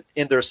replacement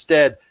in their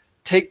stead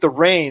take the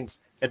reins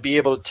and be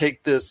able to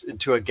take this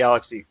into a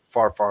galaxy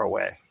far, far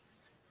away.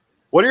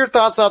 What are your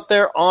thoughts out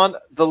there on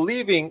the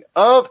leaving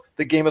of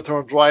the Game of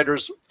Thrones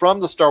writers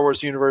from the Star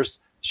Wars universe?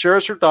 Share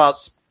us your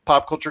thoughts,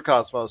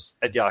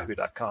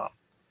 popculturecosmos@yahoo.com.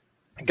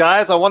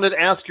 Guys, I wanted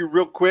to ask you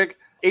real quick.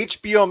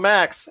 HBO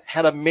Max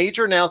had a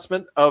major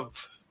announcement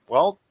of,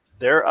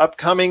 their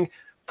upcoming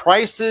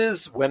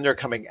prices, when they're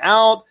coming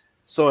out.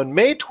 So in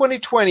May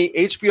 2020,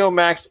 HBO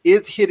Max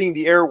is hitting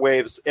the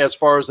airwaves as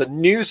far as a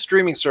new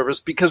streaming service,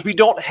 because we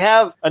don't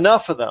have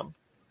enough of them.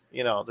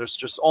 There's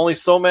just only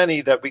so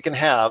many that we can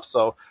have.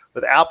 So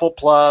with Apple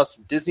Plus,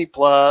 Disney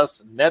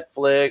Plus,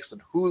 Netflix,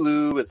 and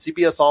Hulu, and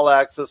CBS All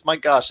Access, my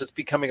gosh, it's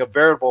becoming a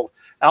veritable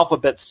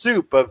alphabet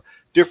soup of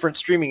different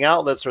streaming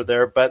outlets are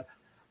there. But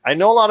I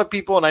know a lot of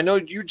people, and I know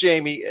you,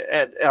 Jamie,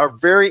 are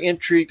very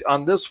intrigued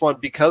on this one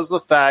because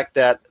of the fact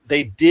that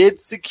they did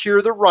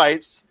secure the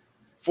rights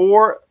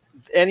for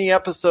any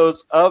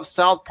episodes of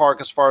South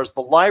Park as far as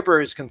the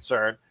library is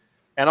concerned,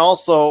 and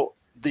also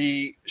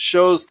the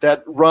shows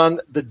that run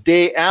the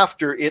day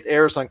after it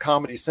airs on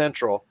Comedy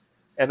Central.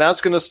 And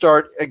that's going to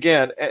start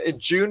again in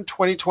June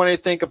 2020, I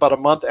think, about a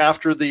month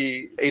after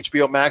the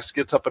HBO Max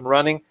gets up and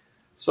running.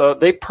 So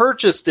they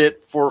purchased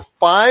it for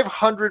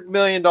 $500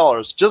 million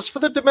just for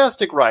the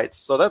domestic rights.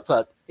 So that's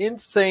an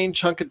insane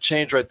chunk of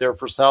change right there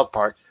for South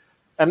Park.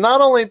 And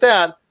not only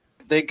that,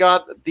 they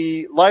got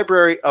the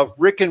library of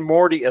Rick and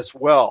Morty as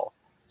well.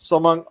 So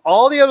among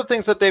all the other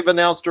things that they've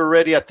announced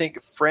already, I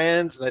think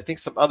Friends and I think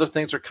some other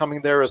things are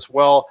coming there as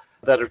well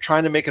that are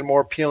trying to make it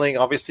more appealing.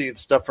 Obviously, the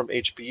stuff from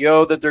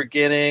HBO that they're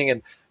getting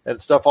and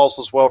stuff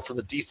also as well from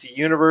the DC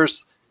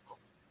Universe.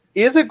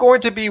 Is it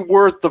going to be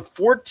worth the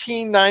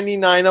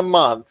 $14.99 a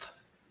month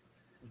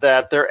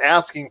that they're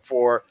asking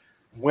for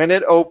when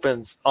it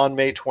opens on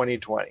May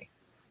 2020?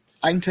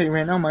 I can tell you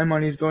right now, my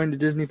money's going to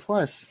Disney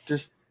Plus.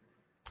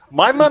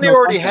 My money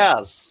already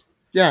has.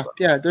 Yeah,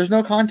 yeah. There's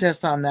no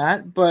contest on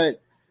that,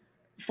 but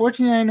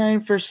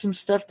 $14.99 for some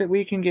stuff that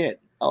we can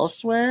get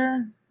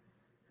elsewhere.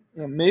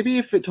 Maybe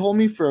if it told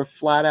me for a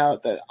flat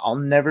out that I'll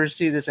never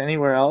see this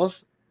anywhere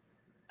else,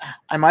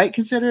 I might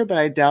consider it, but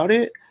I doubt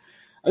it.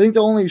 I think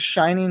the only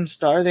shining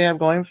star they have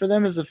going for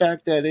them is the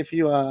fact that if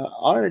you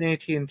are an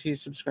AT&T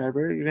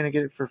subscriber, you're going to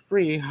get it for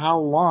free. How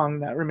long,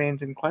 that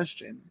remains in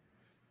question.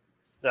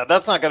 Now,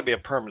 that's not going to be a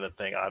permanent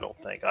thing, I don't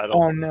think.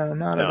 No,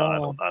 not at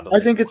all. I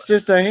think it's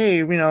just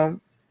hey, we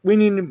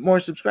need more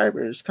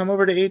subscribers. Come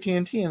over to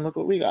AT&T and look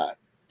what we got.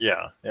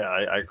 Yeah,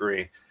 I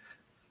agree.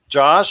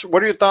 Josh,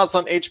 what are your thoughts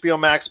on HBO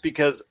Max?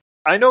 Because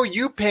I know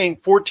you paying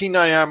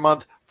 $14.99 a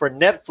month for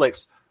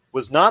Netflix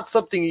was not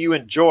something you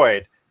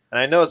enjoyed, and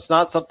I know it's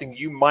not something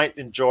you might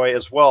enjoy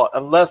as well,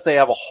 unless they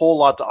have a whole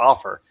lot to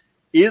offer.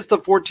 Is the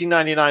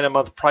 $14.99 a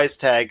month price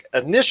tag,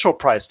 initial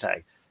price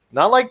tag,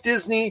 not like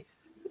Disney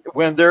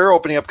when they're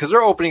opening up, because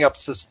they're opening up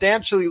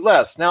substantially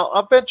less. Now,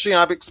 eventually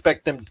I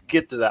expect them to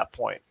get to that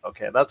point.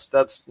 Okay,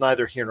 that's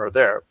neither here nor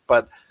there.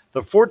 But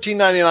the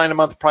 $14.99 a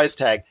month price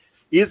tag,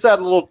 is that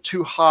a little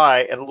too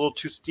high and a little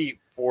too steep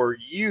for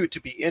you to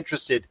be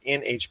interested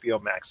in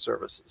HBO Max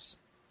services?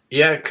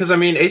 Yeah, because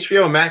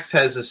HBO Max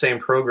has the same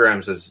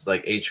programs as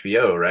like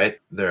HBO, right?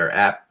 Their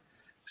app.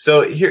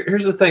 So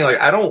here's the thing: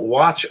 I don't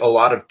watch a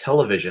lot of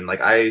television.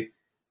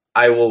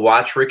 I will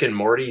watch Rick and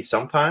Morty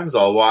sometimes.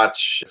 I'll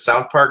watch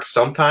South Park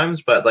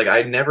sometimes, but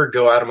I never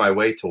go out of my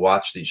way to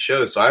watch these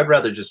shows. So I'd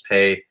rather just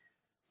pay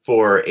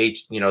for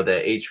the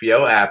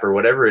HBO app or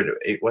whatever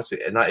what's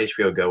it? Not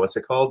HBO Go. What's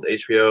it called?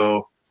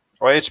 HBO.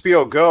 Or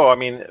HBO Go. I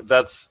mean,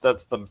 that's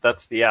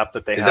the app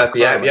that they have. Is that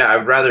the app? currently. Yeah,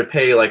 I'd rather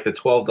pay like the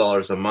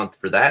 $12 a month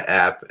for that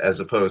app as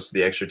opposed to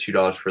the extra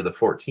 $2 for the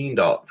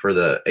 $14 for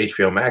the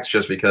HBO Max,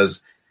 just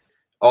because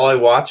all I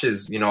watch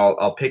is,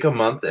 I'll pick a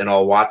month and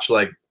I'll watch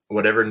like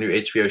whatever new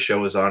HBO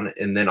show is on,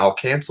 and then I'll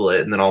cancel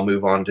it, and then I'll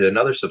move on to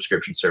another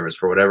subscription service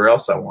for whatever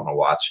else I want to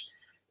watch.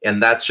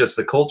 And that's just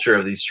the culture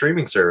of these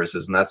streaming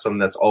services, and that's something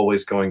that's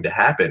always going to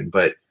happen.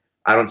 But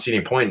I don't see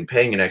any point in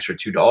paying an extra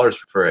 $2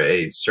 for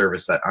a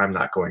service that I'm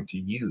not going to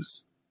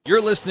use. You're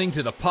listening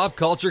to the Pop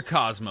Culture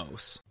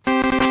Cosmos.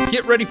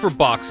 Get ready for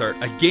Box Art,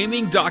 a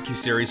gaming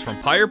docuseries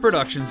from Pyre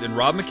Productions and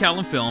Rob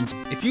McCallum Films.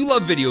 If you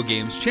love video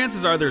games,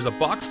 chances are there's a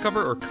box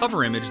cover or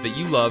cover image that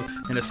you love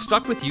and has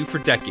stuck with you for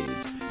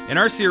decades. In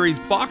our series,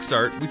 Box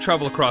Art, we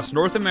travel across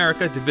North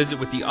America to visit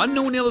with the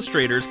unknown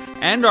illustrators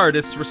and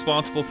artists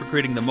responsible for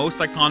creating the most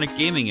iconic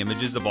gaming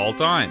images of all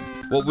time.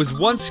 What was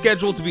once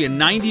scheduled to be a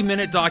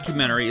 90-minute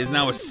documentary is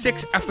now a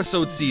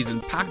 6-episode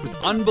season packed with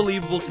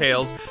unbelievable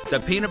tales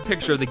that paint a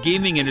picture of the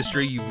gaming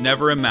industry you've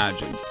never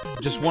imagined.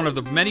 Just one of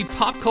the many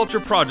pop culture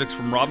projects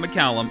from Rob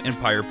McCallum and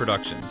Pyre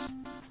Productions.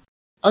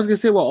 I was going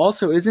to say, well,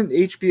 also, isn't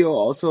HBO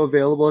also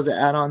available as an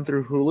add-on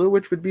through Hulu,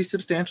 which would be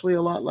substantially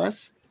a lot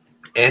less?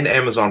 And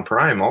Amazon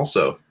Prime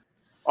also.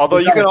 Although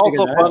you can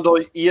also figure that bundle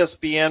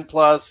ESPN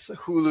Plus,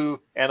 Hulu,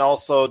 and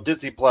also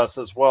Disney Plus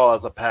as well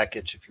as a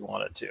package if you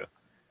wanted to.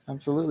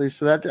 Absolutely.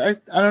 So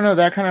that I don't know,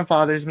 that kind of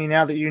bothers me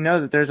now that you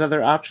know that there's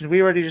other options.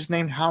 We already just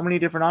named how many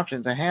different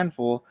options, a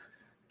handful,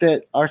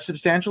 that are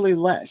substantially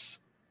less.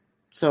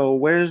 So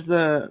where's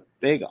the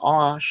big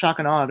shock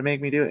and awe to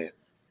make me do it?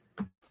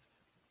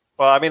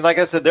 Well, I mean, like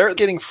I said, they're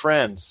getting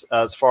Friends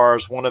as far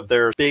as one of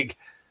their big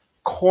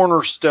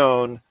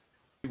cornerstone.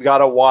 You've got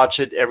to watch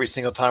it every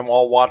single time.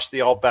 I'll watch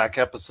the all back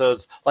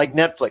episodes like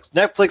Netflix.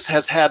 Netflix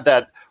has had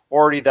that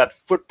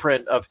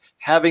footprint of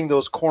having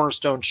those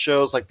cornerstone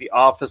shows like The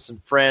Office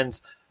and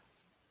Friends.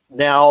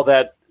 Now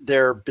that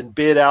they're been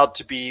bid out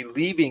to be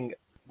leaving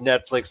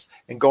Netflix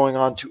and going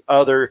on to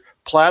other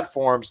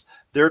platforms,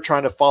 they're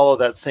trying to follow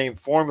that same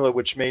formula,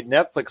 which made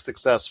Netflix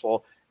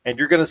successful. And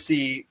you're going to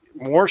see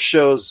more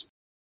shows.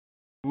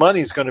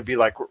 Money's going to be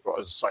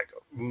it's like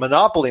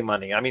monopoly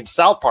money. I mean,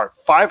 South Park,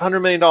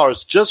 $500 million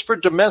just for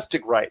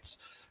domestic rights.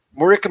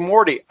 Rick and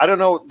Morty, I don't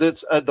know,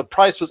 that's the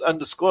price was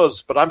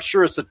undisclosed, but I'm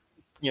sure it's a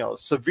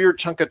severe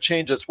chunk of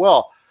change as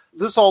well.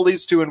 This all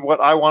leads to and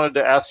what I wanted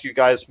to ask you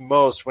guys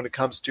most when it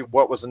comes to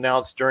what was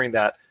announced during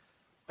that.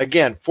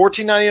 Again,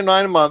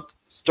 $14.99 a month,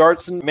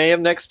 starts in May of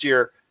next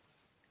year.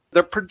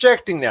 They're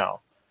projecting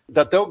now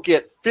that they'll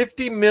get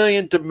 50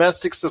 million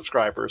domestic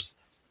subscribers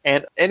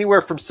and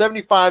anywhere from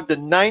 75 to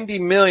 90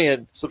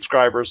 million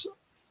subscribers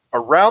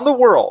around the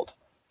world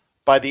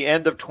by the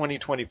end of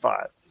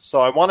 2025.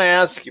 So I want to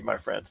ask you, my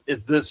friends,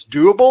 is this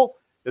doable?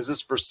 Is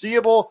this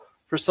foreseeable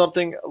for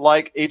something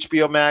like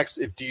HBO Max?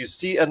 Do you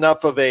see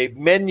enough of a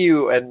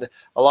menu and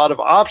a lot of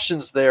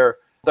options there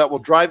that will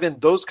drive in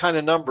those kind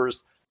of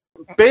numbers?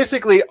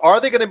 Basically,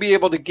 are they going to be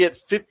able to get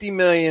 50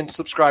 million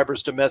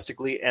subscribers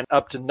domestically and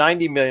up to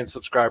 90 million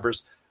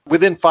subscribers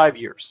within 5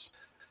 years?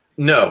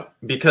 No,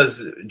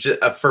 because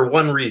for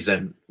one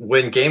reason,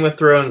 when Game of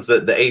Thrones, the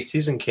 8th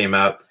season came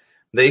out,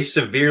 they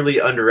severely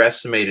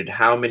underestimated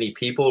how many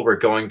people were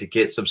going to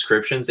get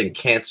subscriptions and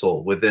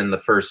cancel within the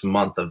first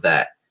month of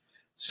that.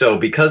 So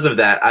because of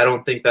that, I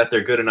don't think that they're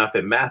good enough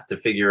at math to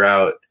figure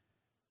out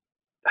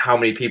how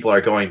many people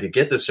are going to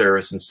get the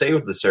service and stay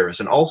with the service.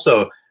 And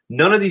also,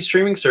 none of these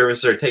streaming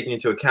services are taking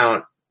into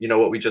account,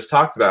 what we just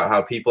talked about,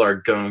 how people are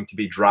going to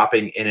be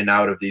dropping in and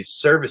out of these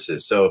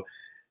services. So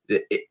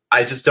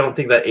I just don't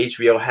think that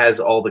HBO has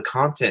all the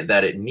content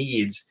that it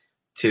needs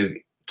to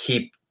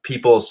keep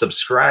people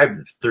subscribed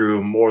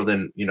through more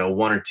than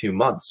 1 or 2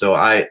 months. So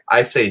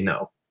I say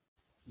no.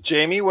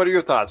 Jamie, what are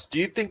your thoughts? Do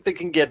you think they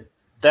can get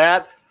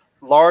that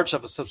large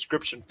of a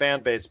subscription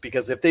fan base?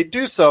 Because if they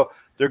do so,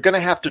 they're going to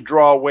have to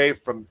draw away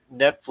from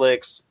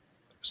Netflix,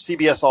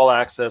 CBS All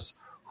Access,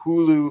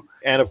 Hulu,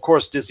 and of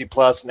course Disney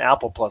Plus and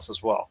Apple Plus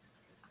as well.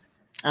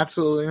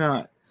 Absolutely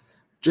not.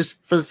 Just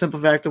for the simple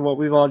fact of what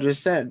we've all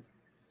just said.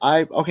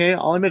 I'll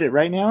admit it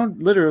right now,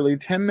 literally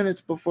 10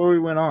 minutes before we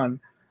went on,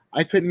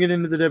 I couldn't get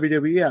into the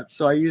WWE app.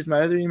 So I used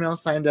my other email,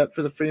 signed up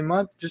for the free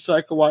month just so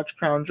I could watch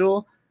Crown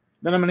Jewel.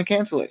 Then I'm going to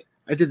cancel it.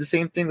 I did the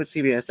same thing with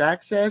CBS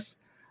Access.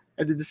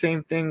 I did the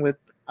same thing with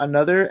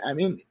another. I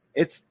mean,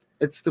 it's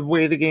the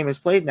way the game is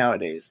played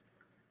nowadays.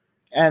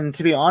 And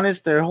to be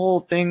honest, their whole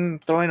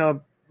thing throwing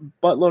a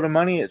buttload of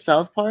money at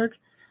South Park,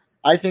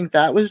 I think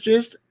that was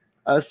just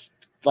a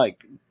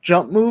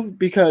jump move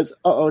because,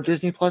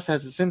 Disney Plus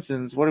has The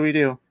Simpsons. What do we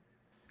do?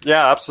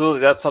 Yeah,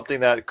 absolutely. That's something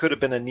that could have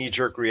been a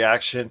knee-jerk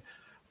reaction.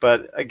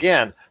 But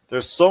again,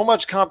 there's so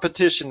much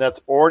competition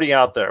that's already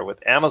out there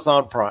with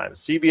Amazon Prime,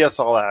 CBS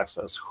All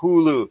Access,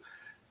 Hulu,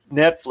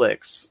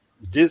 Netflix,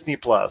 Disney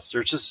Plus.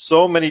 There's just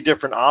so many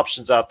different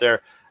options out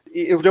there.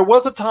 There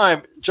was a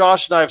time,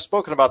 Josh and I have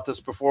spoken about this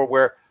before,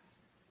 where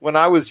when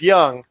I was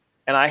young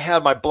and I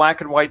had my black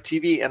and white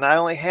TV and I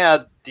only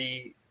had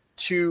the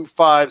 2,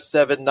 5,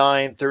 7,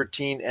 9,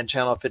 13, and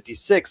channel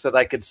 56 that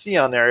I could see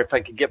on there if I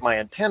could get my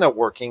antenna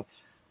working,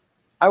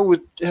 I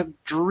would have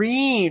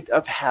dreamed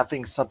of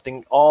having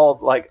something all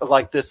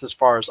like this as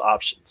far as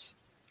options.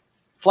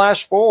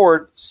 Flash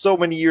forward so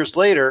many years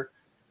later,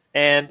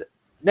 and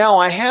now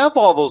I have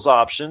all those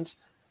options,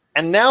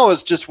 and now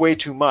it's just way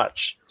too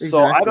much. Exactly.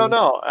 So I don't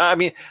know. I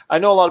mean, I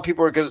know a lot of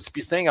people are going to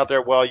be saying out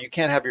there, well, you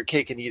can't have your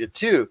cake and eat it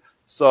too.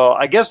 So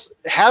I guess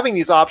having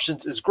these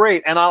options is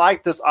great, and I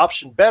like this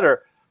option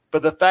better.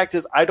 But the fact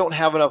is, I don't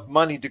have enough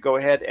money to go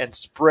ahead and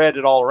spread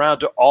it all around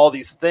to all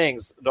these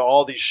things, to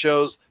all these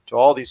shows, to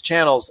all these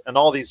channels, and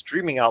all these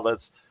streaming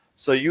outlets.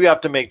 So you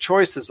have to make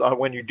choices on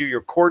when you do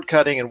your cord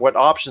cutting and what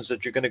options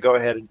that you're going to go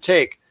ahead and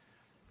take.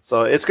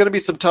 So it's going to be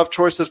some tough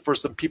choices for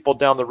some people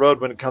down the road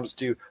when it comes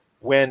to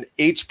when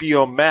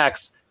HBO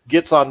Max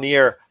gets on the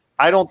air.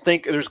 I don't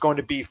think there's going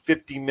to be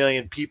 50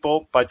 million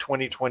people by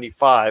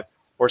 2025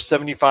 or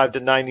 75 to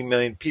 90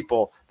 million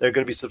people that are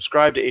going to be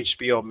subscribed to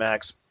HBO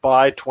Max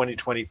by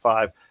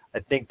 2025. I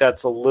think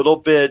that's a little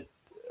bit,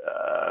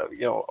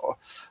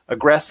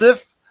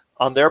 aggressive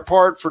on their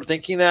part for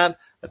thinking that.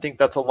 I think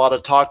that's a lot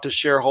of talk to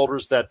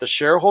shareholders that the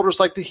shareholders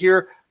like to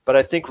hear, but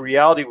I think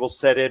reality will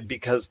set in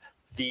because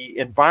the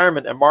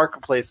environment and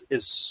marketplace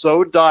is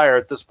so dire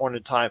at this point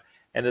in time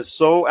and is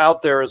so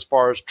out there as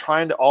far as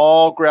trying to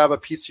all grab a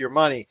piece of your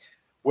money.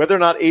 Whether or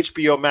not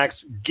HBO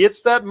Max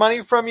gets that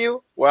money from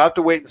you, we'll have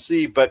to wait and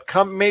see. But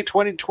come May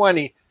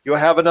 2020, you'll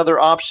have another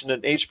option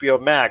in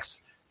HBO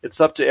Max.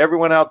 It's up to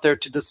everyone out there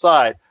to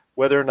decide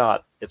whether or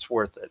not it's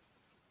worth it.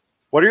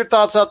 What are your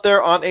thoughts out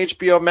there on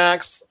HBO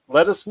Max?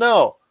 Let us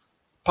know.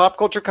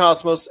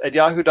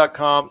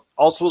 PopCultureCosmos@yahoo.com.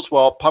 Also as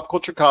well, Pop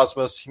Culture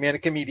Cosmos,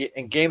 Humanica Media,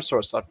 and Game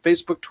Source on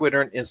Facebook,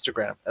 Twitter, and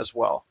Instagram as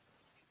well.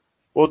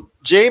 Well,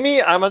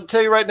 Jamie, I'm going to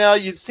tell you right now,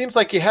 it seems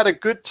like you had a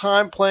good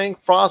time playing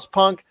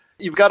Frostpunk.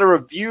 You've got a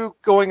review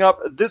going up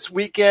this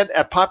weekend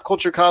at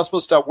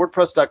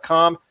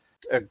popculturecosmos.wordpress.com.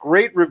 A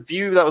great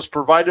review that was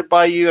provided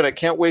by you, and I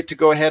can't wait to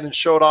go ahead and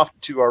show it off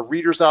to our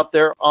readers out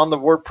there on the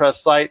WordPress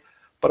site.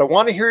 But I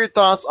want to hear your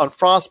thoughts on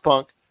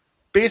Frostpunk.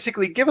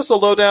 Basically, give us a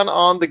lowdown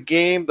on the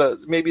game,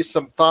 maybe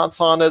some thoughts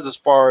on it as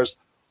far as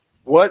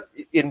what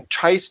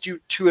enticed you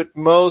to it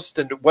most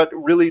and what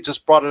really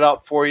just brought it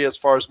out for you as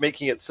far as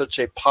making it such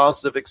a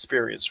positive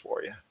experience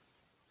for you.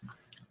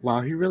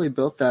 Wow, he really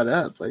built that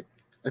up.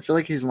 I feel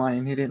like he's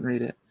lying. He didn't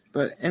read it.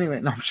 But anyway,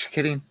 no, I'm just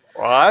kidding.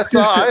 Well, I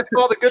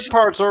saw the good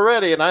parts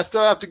already, and I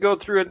still have to go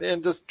through it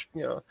and just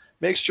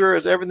make sure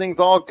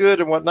everything's all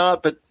good and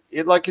whatnot. But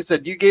like you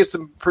said, you gave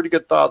some pretty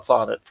good thoughts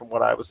on it from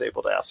what I was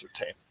able to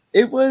ascertain.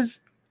 It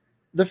was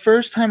the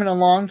first time in a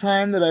long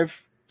time that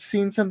I've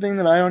seen something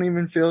that I don't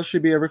even feel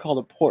should be ever called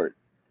a port.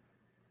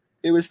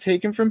 It was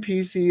taken from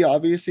PC,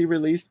 obviously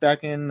released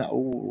back in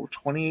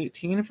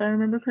 2018, if I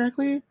remember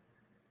correctly.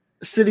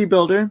 City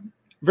builder,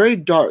 very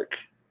dark,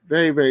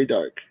 very, very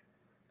dark,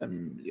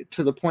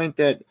 to the point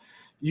that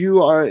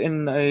you are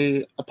in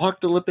a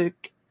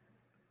apocalyptic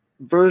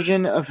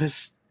version of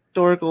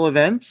historical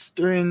events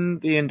during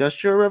the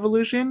Industrial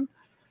Revolution.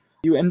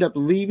 You end up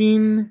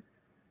leaving,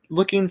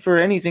 looking for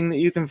anything that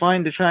you can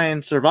find to try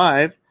and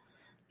survive.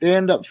 They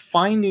end up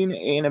finding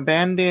an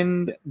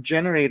abandoned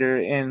generator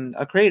in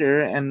a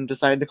crater and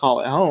decide to call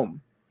it home.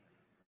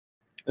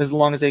 As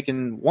long as they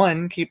can,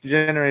 1, keep the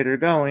generator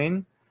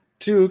going,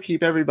 2,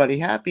 keep everybody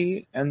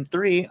happy, and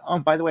 3, oh,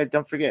 by the way,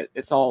 don't forget,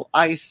 it's all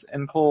ice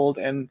and cold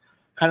and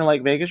kind of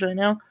like Vegas right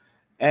now.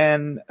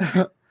 And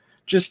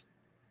just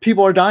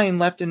people are dying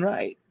left and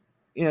right.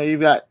 You've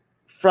got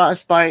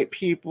frostbite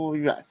people,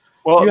 not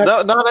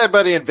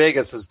everybody in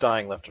Vegas is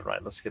dying left and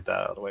right. Let's get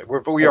that out of the way.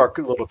 We are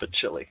a little bit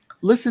chilly.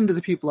 Listen to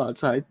the people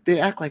outside. They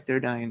act like they're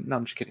dying. No,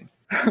 I'm just kidding.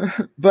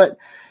 But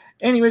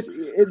anyways,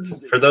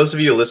 for those of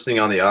you listening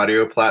on the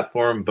audio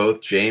platform,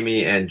 both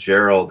Jamie and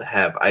Gerald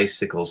have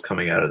icicles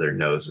coming out of their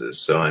noses.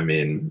 So, I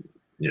mean,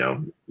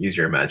 use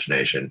your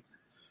imagination.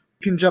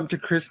 You can jump to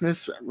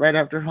Christmas right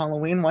after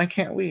Halloween. Why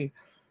can't we?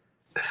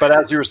 But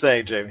as you were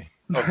saying, Jamie.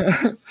 Okay.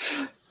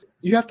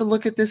 You have to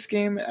look at this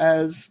game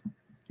as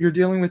you're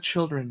dealing with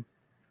children.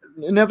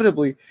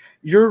 Inevitably,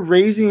 you're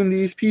raising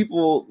these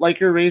people like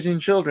you're raising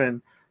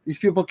children. These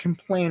people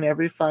complain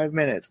every 5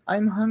 minutes.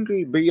 I'm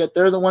hungry, but yet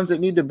they're the ones that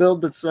need to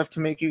build the stuff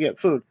to make you get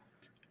food.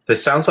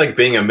 This sounds like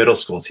being a middle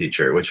school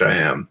teacher, which I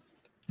am.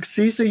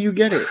 See, so you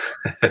get it.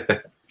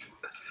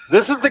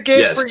 This is the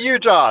game for you,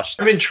 Josh.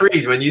 I'm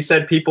intrigued. When you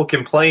said people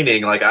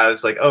complaining, I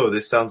was like, oh,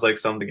 this sounds like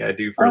something I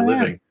do for a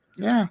living.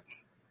 Yeah.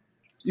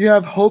 You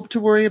have hope to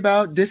worry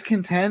about,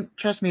 discontent.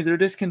 Trust me, their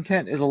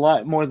discontent is a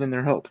lot more than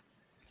their hope.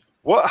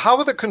 How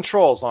are the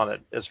controls on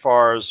it as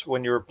far as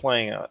when you were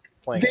playing?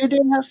 They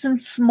did have some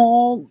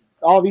small,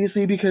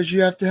 obviously, because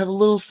you have to have a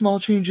little small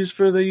changes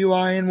for the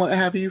UI and what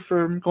have you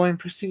from going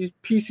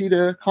PC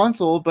to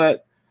console,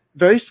 but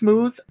very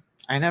smooth.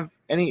 I didn't have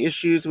any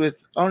issues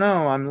with, oh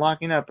no, I'm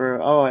locking up, or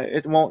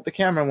the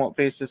camera won't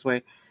face this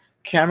way.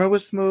 Camera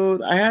was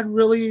smooth. I had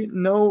really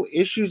no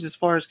issues as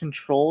far as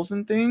controls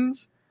and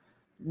things.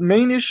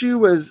 Main issue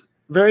was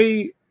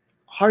very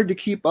hard to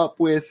keep up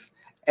with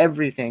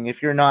everything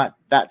if you're not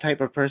that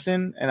type of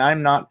person. And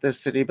I'm not the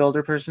city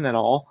builder person at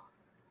all.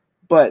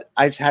 But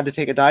I just had to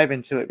take a dive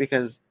into it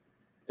because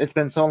it's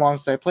been so long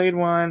since I played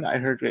one. I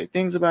heard great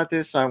things about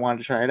this, so I wanted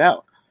to try it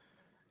out.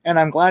 And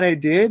I'm glad I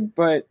did,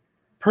 but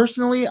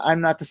personally,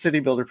 I'm not the city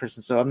builder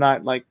person, so I'm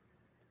not like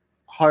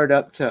hard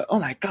up to, oh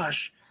my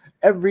gosh,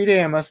 every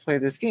day I must play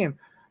this game.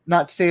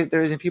 Not to say that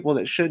there isn't people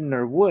that shouldn't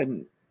or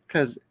wouldn't,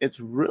 because it's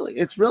really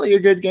a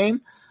good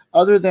game.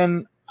 Other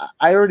than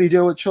I already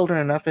deal with children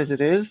enough as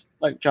it is,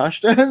 like Josh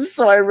does,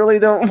 so I really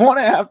don't want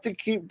to have to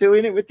keep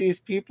doing it with these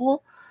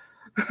people.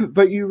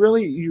 But you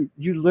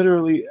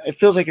literally, it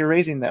feels like you're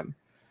raising them.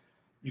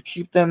 You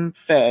keep them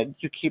fed,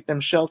 you keep them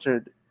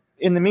sheltered.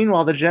 In the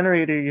meanwhile, the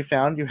generator you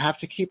found, you have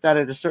to keep that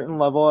at a certain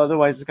level,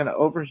 otherwise it's going to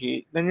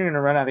overheat. Then you're going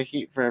to run out of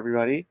heat for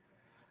everybody.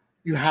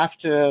 You have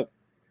to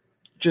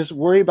just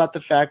worry about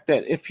the fact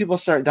that if people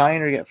start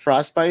dying or get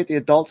frostbite, the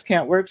adults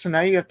can't work. So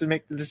now you have to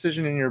make the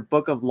decision in your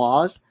book of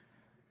laws,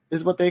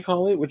 is what they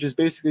call it, which is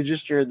basically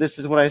just this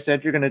is what I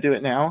said, you're going to do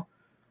it now.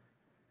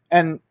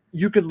 And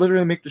you could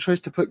literally make the choice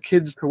to put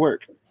kids to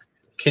work.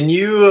 Can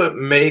you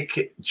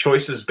make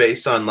choices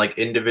based on like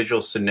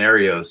individual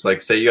scenarios?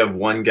 Like say you have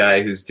one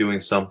guy who's doing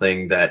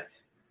something that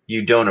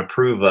you don't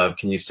approve of.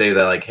 Can you say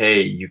that like,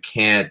 hey, you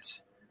can't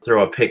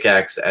throw a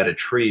pickaxe at a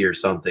tree or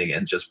something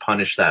and just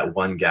punish that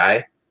one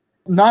guy?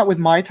 Not with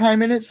my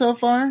time in it so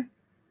far.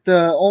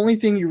 The only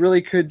thing you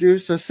really could do,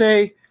 so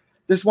say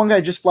this one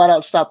guy just flat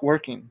out stopped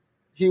working.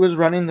 He was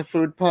running the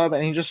food pub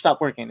and he just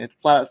stopped working. It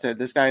flat out said,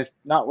 this guy's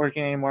not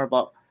working anymore.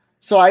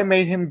 So I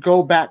made him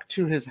go back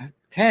to his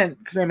tent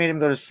because I made him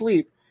go to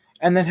sleep,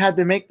 and then had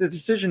to make the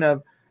decision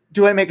of,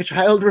 do I make a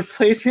child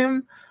replace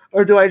him,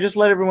 or do I just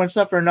let everyone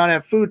suffer and not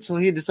have food till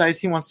he decides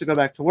he wants to go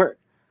back to work?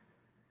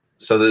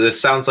 So this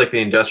sounds like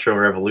the Industrial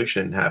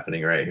Revolution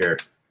happening right here.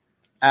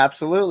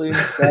 Absolutely.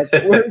 That's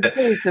where it's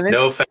based, and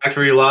no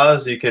factory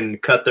laws. You can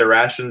cut their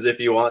rations if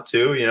you want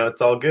to. You know,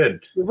 it's all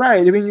good.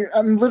 Right. I mean,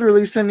 I'm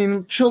literally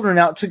sending children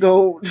out to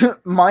go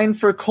mine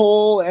for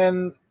coal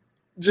and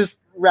just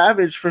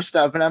ravage for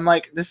stuff. And I'm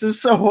like, this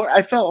is so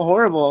I felt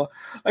horrible.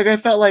 Like, I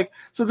felt like,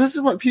 so this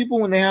is what people,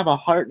 when they have a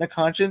heart and a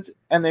conscience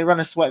and they run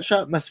a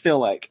sweatshop, must feel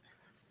like.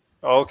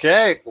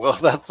 Okay. Well,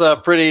 that's a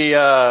pretty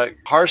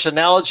harsh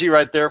analogy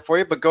right there for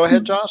you. But go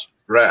ahead, Josh.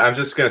 Right. I'm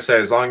just going to say,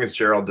 as long as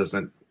Gerald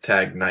doesn't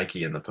tag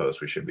Nike in the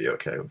post, we should be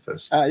okay with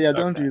this. Yeah,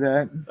 don't do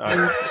that.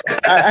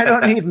 I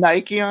don't need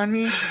Nike on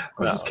me.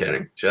 I'm just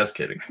kidding. Just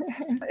kidding.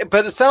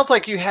 But it sounds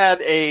like you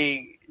had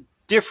a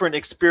different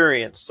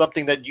experience,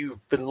 something that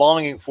you've been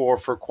longing for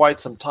quite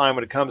some time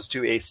when it comes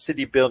to a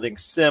city building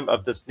sim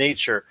of this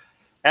nature,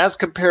 as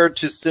compared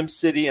to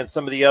SimCity and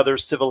some of the other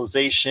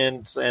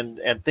civilizations and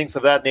things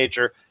of that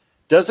nature.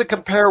 Does it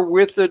compare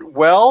with it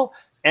well?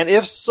 And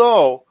if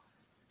so,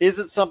 is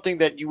it something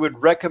that you would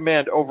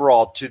recommend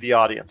overall to the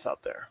audience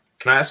out there?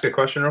 Can I ask a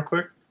question real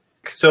quick?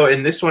 So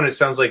in this one, it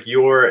sounds like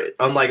you're,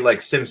 unlike like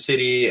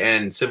SimCity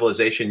and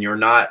Civilization, you're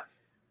not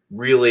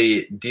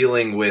really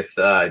dealing with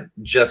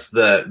just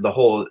the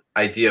whole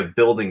idea of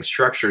building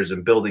structures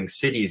and building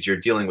cities. You're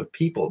dealing with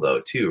people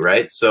though too,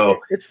 right? So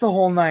it's the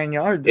whole 9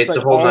 yards. It's like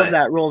the whole all nine. of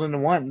that rolled into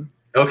one.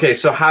 Okay,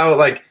 so how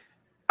like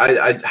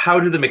how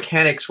do the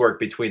mechanics work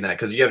between that?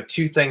 Because you have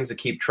two things to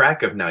keep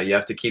track of now. You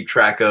have to keep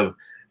track of,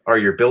 are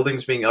your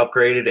buildings being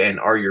upgraded, and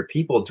are your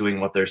people doing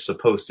what they're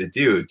supposed to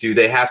do? Do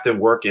they have to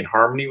work in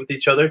harmony with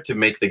each other to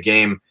make the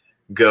game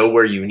go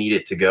where you need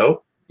it to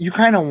go? You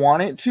kind of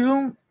want it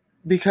to,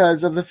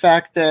 because of the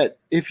fact that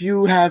if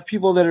you have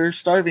people that are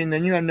starving,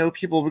 then you have no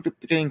people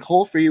getting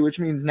coal for you, which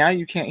means now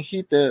you can't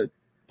heat the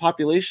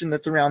population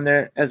that's around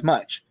there as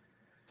much.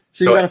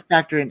 So you got to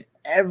factor in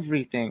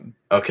everything.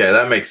 Okay,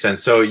 that makes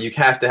sense. So you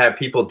have to have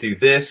people do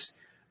this.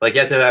 Like, you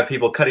have to have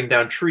people cutting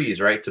down trees,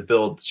 right, to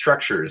build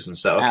structures and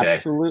stuff. Okay.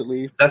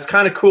 Absolutely. That's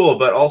kind of cool,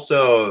 but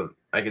also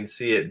I can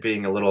see it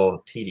being a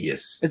little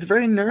tedious. It's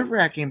very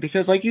nerve-wracking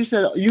because, like you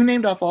said, you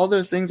named off all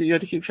those things that you had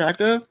to keep track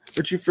of,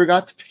 but you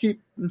forgot to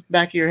keep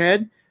back of your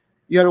head.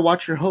 You got to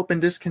watch your hope and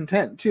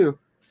discontent, too.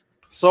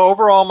 So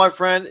overall, my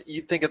friend,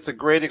 you think it's a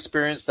great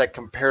experience that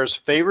compares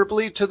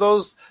favorably to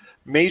those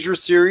major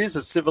series,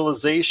 the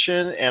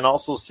Civilization and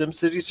also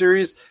SimCity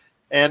series?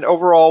 And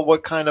overall,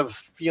 what kind of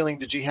feeling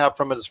did you have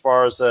from it as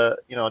far as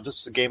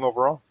just a game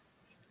overall?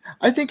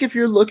 I think if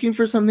you're looking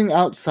for something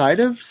outside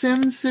of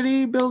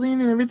SimCity building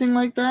and everything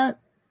like that,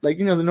 like,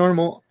 the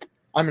normal,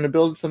 I'm going to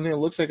build something that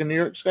looks like a New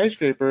York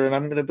skyscraper, and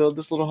I'm going to build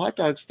this little hot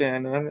dog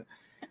stand. And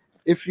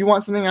if you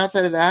want something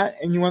outside of that,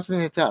 and you want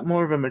something that's got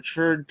more of a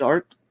mature,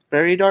 dark,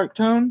 very dark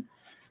tone,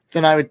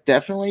 then I would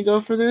definitely go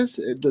for this.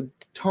 The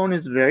tone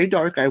is very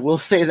dark. I will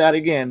say that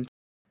again.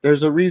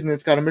 There's a reason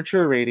it's got a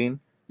mature rating.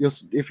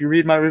 If you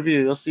read my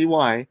review, you'll see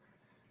why.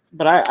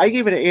 But I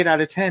gave it an 8 out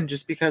of 10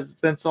 just because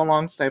it's been so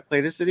long since I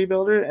played a city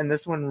builder, and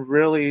this one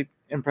really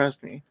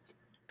impressed me.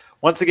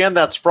 Once again,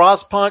 that's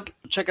Frostpunk.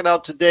 Check it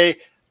out today.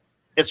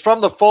 It's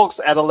from the folks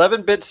at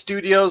 11-Bit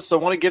Studios, so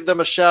I want to give them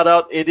a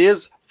shout-out. It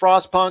is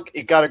Frostpunk.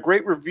 It got a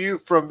great review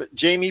from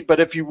Jamie, but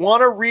if you want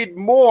to read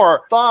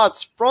more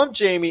thoughts from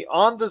Jamie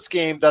on this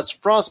game, that's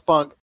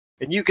Frostpunk.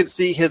 And you can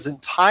see his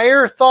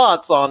entire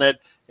thoughts on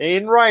it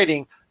in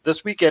writing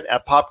this weekend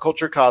at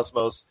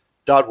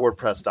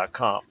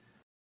popculturecosmos.wordpress.com.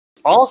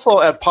 Also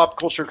at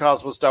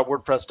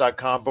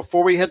popculturecosmos.wordpress.com.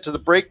 Before we head to the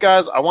break,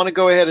 guys, I want to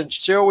go ahead and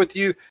share with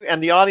you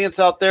and the audience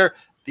out there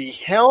the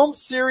Helm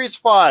Series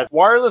 5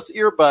 wireless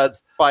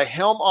earbuds by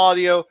Helm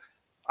Audio.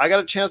 I got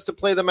a chance to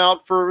play them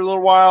out for a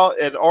little while,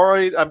 and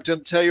already I'm going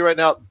to tell you right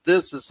now,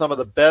 this is some of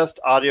the best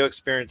audio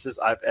experiences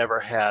I've ever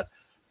had.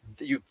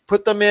 You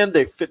put them in,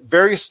 they fit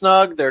very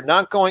snug, they're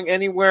not going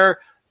anywhere.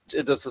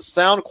 The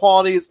sound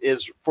qualities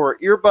for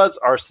earbuds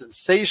are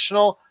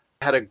sensational.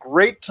 I had a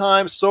great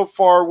time so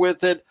far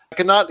with it. I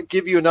cannot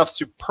give you enough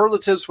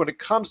superlatives when it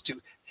comes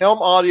to Helm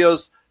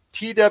Audio's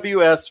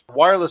TWS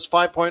Wireless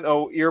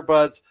 5.0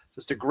 earbuds.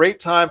 Just a great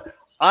time.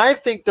 I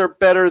think they're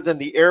better than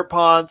the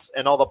AirPods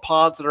and all the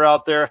pods that are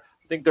out there.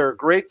 I think they're a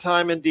great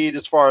time indeed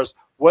as far as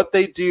what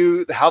they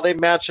do, how they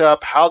match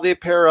up, how they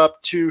pair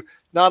up to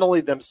not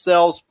only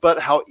themselves, but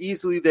how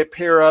easily they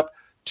pair up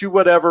to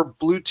whatever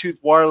Bluetooth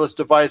wireless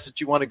device that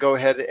you want to go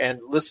ahead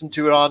and listen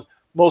to it on.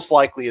 Most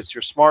likely it's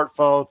your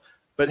smartphone.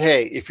 But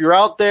hey, if you're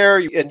out there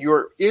and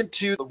you're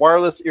into the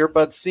wireless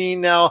earbud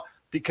scene now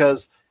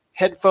because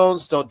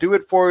headphones don't do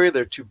it for you,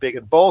 they're too big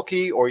and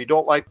bulky, or you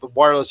don't like the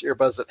wireless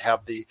earbuds that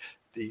have the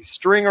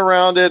string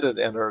around it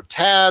and are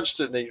attached,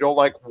 and you don't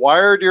like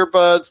wired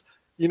earbuds,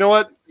 you know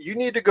what? You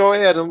need to go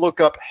ahead and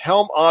look up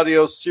Helm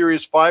Audio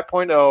Series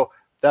 5.0.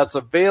 That's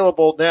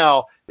available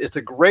now. It's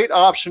a great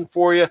option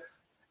for you.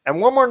 And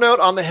one more note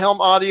on the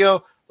Helm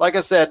Audio. Like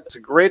I said, it's a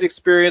great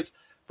experience.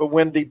 But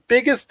when the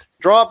biggest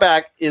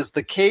drawback is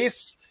the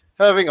case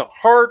having a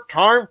hard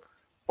time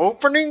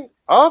opening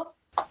up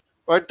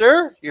right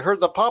there, you heard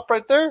the pop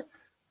right there?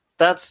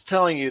 That's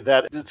telling you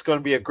that it's going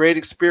to be a great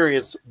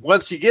experience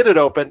once you get it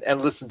open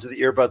and listen to the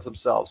earbuds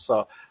themselves.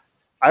 So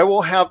I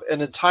will have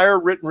an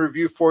entire written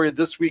review for you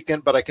this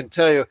weekend, but I can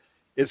tell you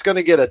it's going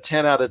to get a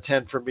 10 out of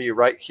 10 for me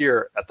right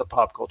here at the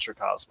Pop Culture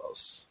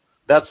Cosmos.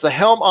 That's the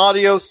Helm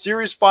Audio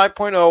Series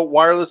 5.0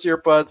 wireless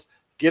earbuds.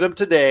 Get them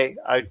today.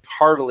 I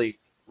heartily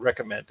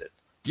recommend it.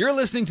 You're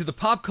listening to the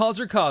Pop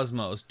Culture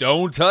Cosmos.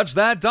 Don't touch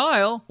that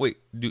dial. Wait,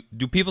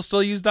 do people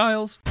still use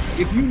dials?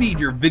 If you need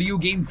your video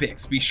game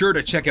fix, be sure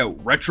to check out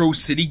Retro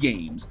City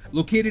Games.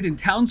 Located in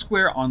Town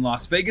Square on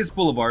Las Vegas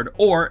Boulevard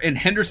or in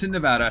Henderson,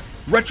 Nevada,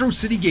 Retro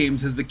City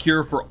Games has the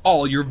cure for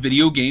all your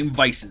video game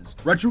vices.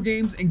 Retro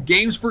games and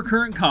games for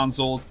current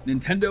consoles,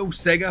 Nintendo,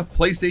 Sega,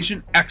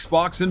 PlayStation,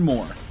 Xbox, and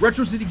more.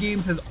 Retro City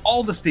Games has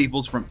all the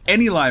staples from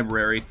any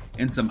library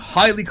and some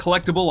highly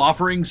collectible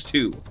offerings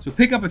too. So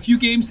pick up a few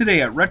games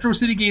today at Retro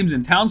City Games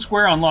in Town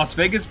Square on Las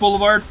Vegas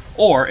Boulevard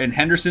or in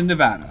Henderson,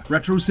 Nevada.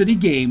 Retro City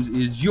Games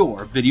is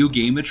your video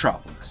game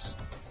metropolis.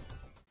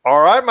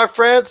 All right, my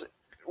friends,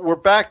 we're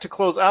back to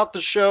close out the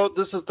show.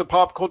 This is the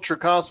Pop Culture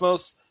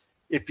Cosmos.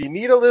 If you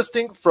need a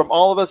listing from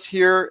all of us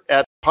here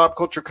at Pop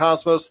Culture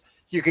Cosmos,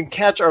 you can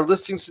catch our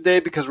listings today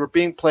because we're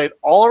being played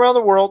all around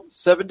the world,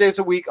 7 days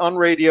a week on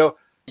radio.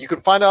 You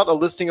can find out a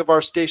listing of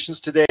our stations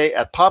today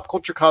at Pop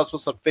Culture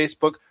Cosmos on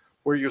Facebook,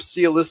 where you'll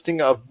see a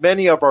listing of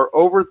many of our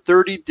over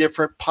 30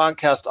 different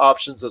podcast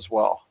options as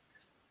well.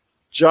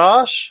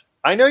 Josh,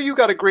 I know you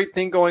got a great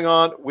thing going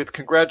on with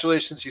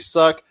Congratulations, You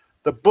Suck,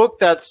 the book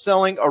that's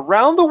selling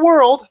around the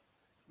world,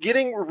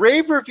 getting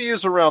rave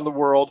reviews around the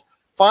world,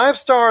 5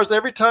 stars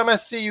every time I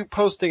see you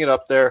posting it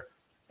up there.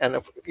 And,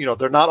 if,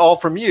 they're not all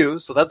from you,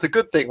 so that's a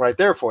good thing right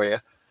there for you.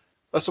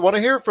 So I want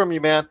to hear from you,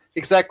 man.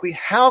 Exactly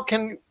how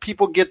can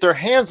people get their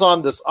hands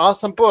on this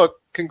awesome book,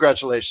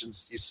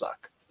 Congratulations, You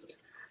Suck?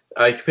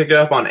 You can pick it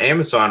up on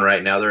Amazon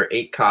right now. There are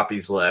 8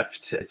 copies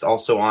left. It's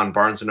also on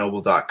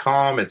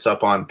BarnesandNoble.com. It's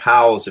up on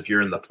Powell's if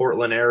you're in the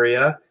Portland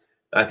area.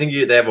 I think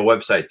they have a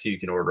website, too, you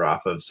can order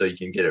off of, so you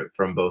can get it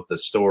from both the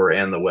store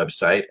and the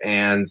website.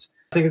 And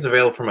I think it's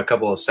available from a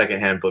couple of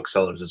secondhand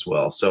booksellers as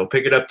well. So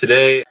pick it up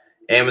today.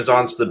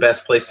 Amazon's the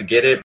best place to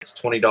get it. It's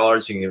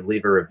 $20. You can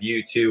leave a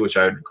review, too, which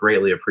I would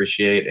greatly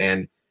appreciate.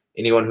 And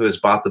anyone who has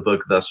bought the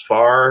book thus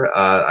far,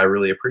 I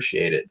really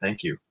appreciate it.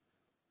 Thank you.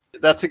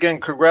 That's, again,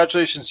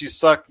 Congratulations, You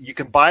Suck. You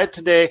can buy it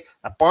today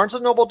at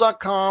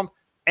BarnesandNoble.com,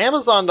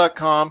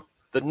 Amazon.com,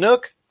 the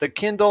Nook, the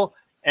Kindle,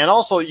 and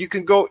also you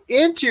can go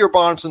into your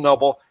Barnes &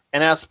 Noble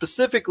and ask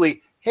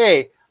specifically,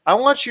 hey, I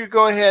want you to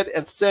go ahead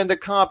and send a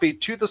copy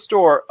to the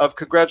store of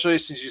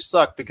Congratulations, You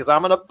Suck, because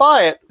I'm going to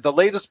buy it, the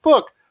latest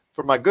book,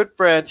 for my good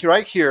friend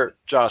right here,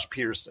 Josh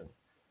Peterson.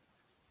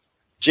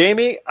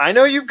 Jamie, I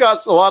know you've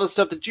got a lot of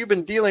stuff that you've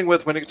been dealing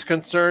with when it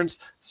concerns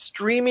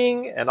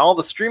streaming and all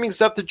the streaming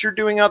stuff that you're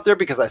doing out there,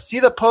 because I see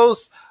the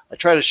posts. I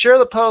try to share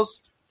the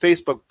posts.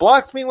 Facebook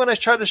blocks me when I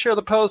try to share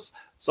the posts.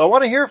 So I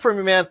want to hear from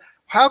you, man.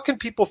 How can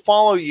people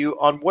follow you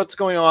on what's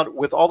going on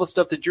with all the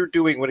stuff that you're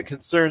doing when it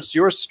concerns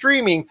your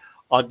streaming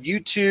on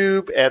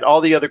YouTube and all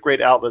the other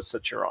great outlets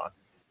that you're on?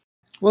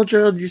 Well,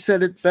 Gerald, you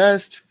said it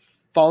best.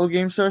 Follow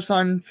GameSource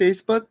on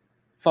Facebook.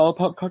 Follow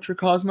Pop Culture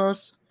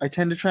Cosmos. I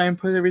tend to try and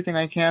put everything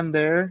I can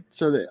there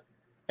so that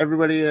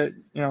everybody that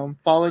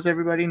follows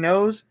everybody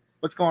knows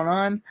what's going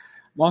on.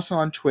 I'm also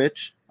on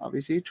Twitch,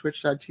 obviously,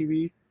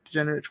 twitch.tv,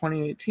 Degenerate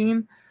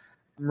 2018.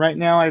 Right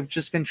now, I've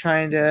just been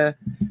trying to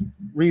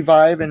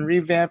revive and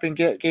revamp and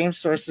get Game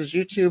Source's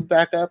YouTube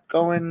back up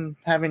going,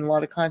 having a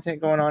lot of content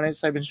going on it.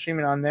 So I've been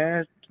streaming on there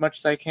as much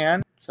as I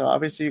can. So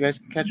obviously you guys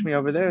can catch me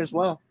over there as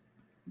well.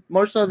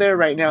 More so there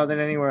right now than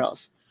anywhere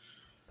else.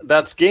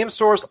 That's Game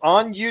Source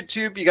on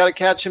YouTube. You got to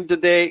catch him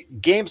today.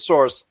 Game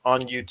Source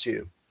on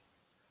YouTube.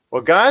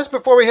 Well, guys,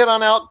 before we head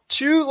on out,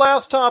 2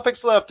 last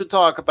topics left to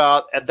talk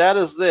about, and that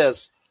is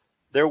this.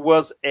 There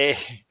was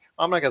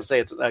I'm not going to say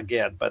it's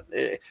again, but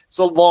it's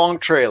a long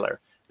trailer.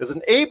 It was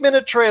an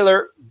 8-minute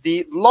trailer,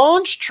 the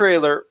launch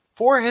trailer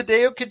for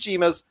Hideo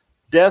Kojima's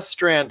Death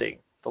Stranding,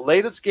 the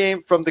latest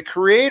game from the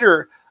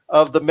creator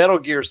of the Metal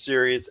Gear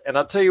series. And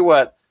I'll tell you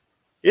what,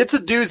 it's a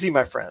doozy,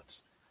 my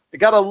friends. It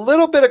got a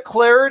little bit of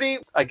clarity,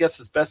 I guess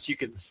it's best you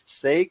can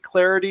say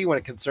clarity when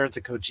it concerns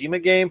a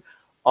Kojima game,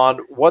 on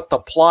what the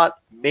plot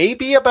may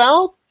be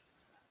about,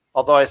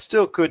 although I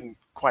still couldn't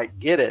quite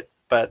get it.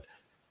 But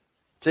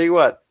tell you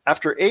what,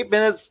 after 8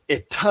 minutes,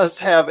 it does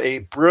have a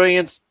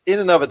brilliance in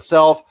and of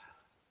itself.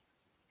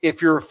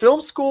 If you're a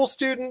film school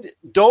student,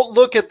 don't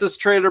look at this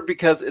trailer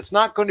because it's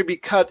not going to be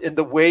cut in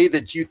the way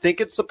that you think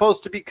it's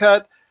supposed to be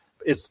cut.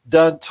 It's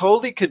done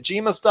totally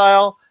Kojima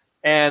style,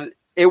 and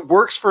it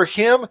works for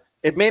him.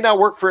 It may not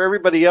work for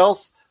everybody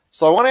else.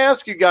 So I want to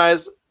ask you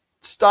guys,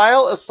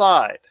 style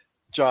aside,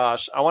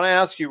 Josh, I want to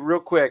ask you real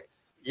quick.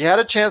 You had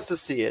a chance to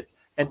see it,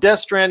 and Death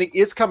Stranding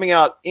is coming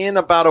out in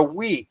about a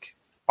week.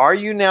 Are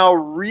you now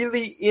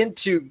really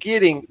into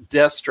getting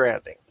Death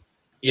Stranding?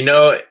 You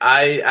know,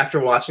 after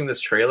watching this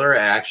trailer, I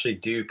actually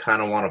do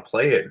kind of want to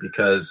play it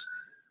because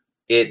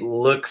it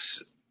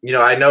looks, you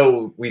know, I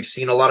know we've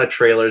seen a lot of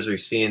trailers. We've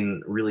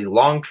seen really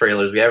long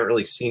trailers. We haven't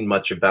really seen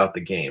much about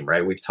the game,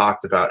 right? We've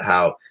talked about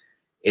how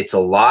it's a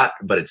lot,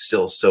 but it's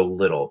still so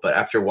little. But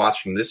after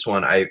watching this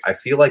one, I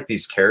feel like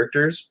these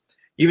characters,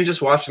 even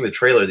just watching the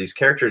trailer, these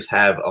characters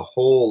have a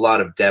whole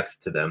lot of depth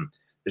to them.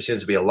 There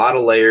seems to be a lot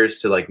of layers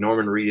to like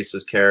Norman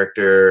Reedus'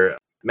 character,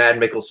 Matt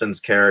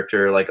Mikkelsen's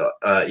character, like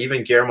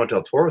even Guillermo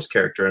del Toro's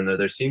character in there.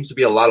 There seems to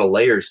be a lot of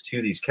layers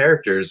to these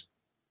characters,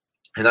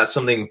 and that's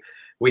something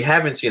we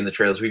haven't seen in the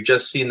trailers. We've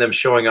just seen them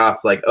showing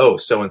off like, oh,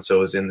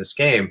 so-and-so is in this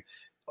game.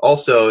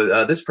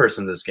 Also, this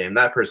person in this game,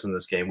 that person in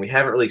this game. We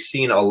haven't really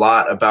seen a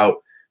lot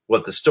about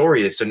what the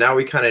story is. So now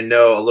we kind of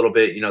know a little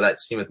bit, you know, that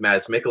scene with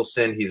Mads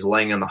Mikkelsen, he's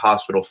laying on the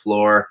hospital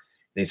floor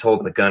and he's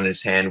holding the gun in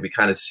his hand. We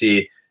kind of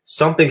see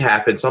something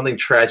happened, something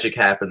tragic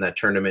happened that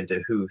turned him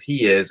into who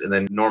he is. And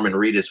then Norman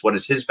Reedus, what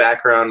is his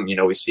background? You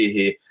know, we see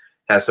he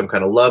has some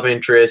kind of love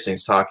interest and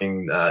he's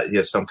talking, he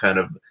has some kind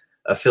of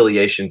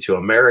affiliation to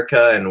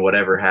America and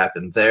whatever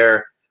happened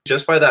there.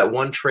 Just by that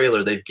one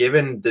trailer, they've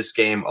given this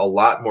game a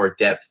lot more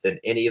depth than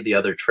any of the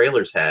other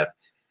trailers have.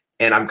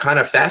 And I'm kind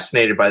of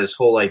fascinated by this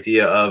whole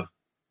idea of,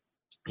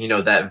 you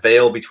know, that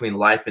veil between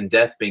life and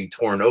death being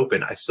torn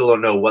open. I still don't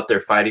know what they're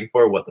fighting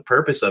for, what the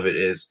purpose of it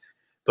is.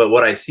 But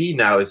what I see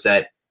now is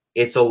that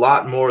it's a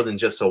lot more than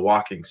just a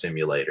walking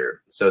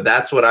simulator. So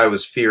that's what I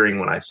was fearing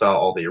when I saw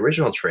all the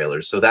original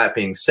trailers. So that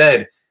being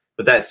said,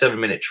 with that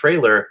 7-minute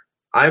trailer,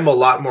 I'm a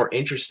lot more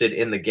interested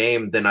in the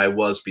game than I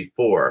was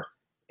before.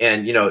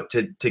 And, you know,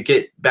 to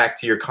get back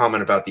to your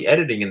comment about the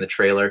editing in the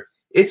trailer,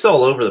 it's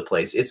all over the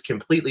place. It's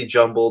completely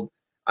jumbled.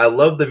 I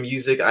love the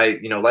music.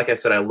 Like I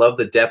said, I love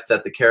the depth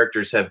that the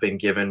characters have been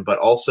given, but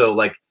also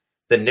like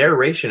the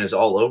narration is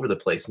all over the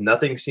place.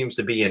 Nothing seems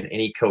to be in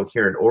any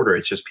coherent order.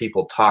 It's just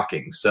people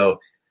talking. So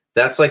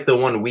that's like the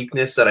one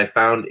weakness that I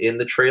found in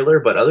the trailer.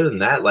 But other than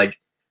that, like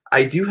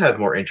I do have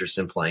more interest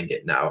in playing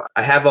it now.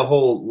 I have a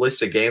whole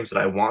list of games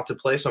that I want to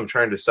play. So I'm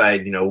trying to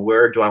decide, you know,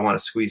 where do I want to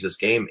squeeze this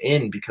game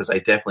in, because I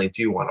definitely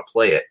do want to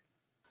play it.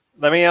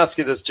 Let me ask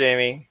you this,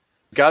 Jamie.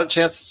 Got a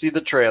chance to see the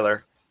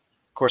trailer.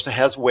 Of course, it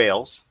has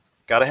whales.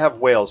 Got to have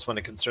whales when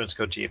it concerns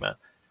Kojima.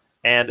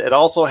 And it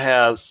also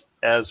has,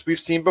 as we've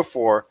seen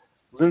before,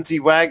 Lindsay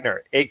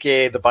Wagner,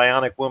 a.k.a. the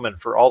Bionic Woman,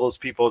 for all those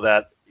people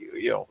that,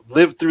 you know,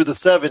 lived through the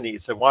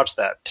 70s and watched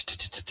that.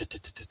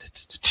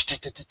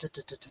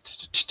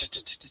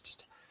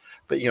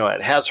 But, you know,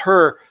 it has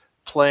her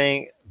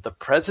playing the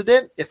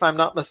president, if I'm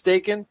not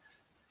mistaken.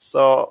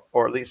 So,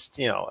 or at least,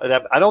 you know,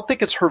 I don't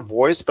think it's her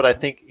voice, but I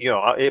think, you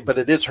know, but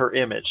it is her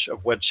image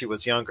of when she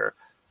was younger.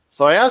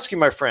 So I ask you,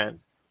 my friend,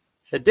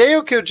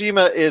 Hideo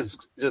Kojima is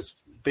just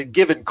been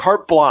given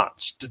carte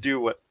blanche to do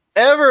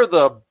whatever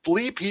the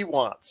bleep he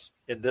wants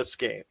in this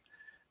game.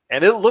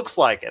 And it looks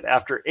like it.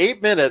 After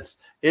 8 minutes,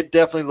 it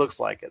definitely looks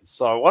like it.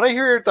 So I want to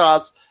hear your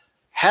thoughts.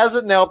 Has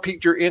it now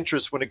piqued your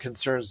interest when it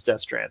concerns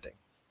Death Stranding?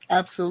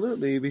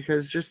 Absolutely,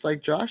 because just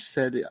like Josh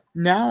said,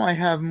 now I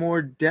have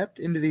more depth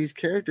into these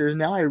characters.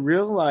 Now I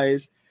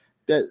realize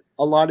that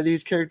a lot of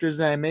these characters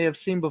that I may have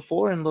seen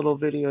before in little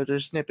videos or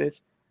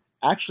snippets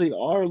actually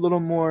are a little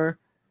more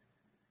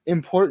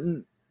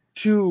important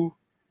to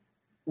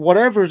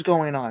whatever's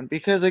going on.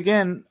 Because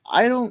again,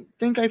 I don't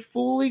think I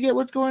fully get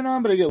what's going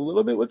on, but I get a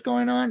little bit what's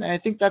going on. And I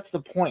think that's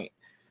the point.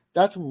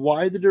 That's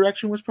why the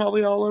direction was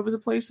probably all over the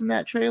place in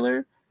that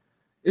trailer,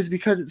 is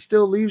because it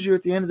still leaves you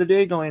at the end of the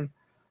day going,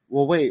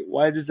 well, wait,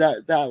 why does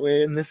that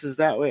way and this is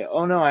that way?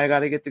 Oh no, I got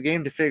to get the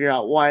game to figure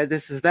out why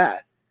this is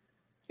that.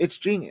 it's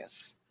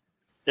genius.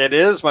 It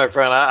is, my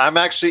friend. I'm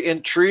actually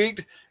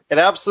intrigued. It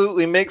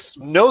absolutely makes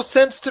no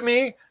sense to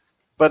me,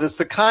 but it's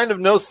the kind of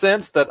no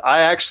sense that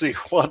I actually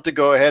want to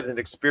go ahead and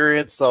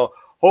experience. So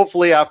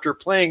hopefully after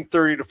playing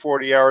 30 to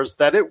 40 hours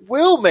that it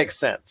will make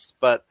sense.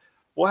 But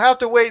we'll have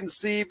to wait and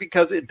see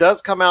because it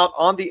does come out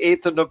on the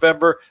 8th of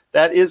November.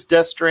 That is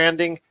Death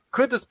Stranding.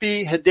 Could this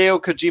be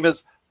Hideo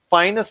Kojima's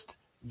finest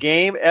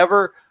game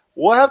ever?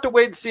 We'll have to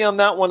wait and see on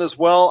that one as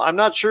well. I'm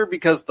not sure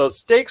because the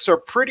stakes are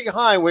pretty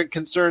high when it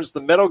concerns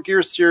the Metal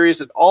Gear series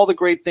and all the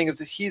great things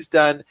that he's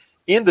done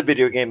in the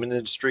video game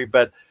industry.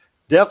 But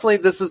definitely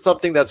this is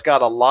something that's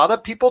got a lot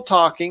of people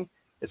talking.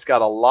 It's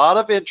got a lot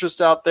of interest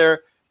out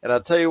there. And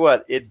I'll tell you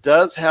what, it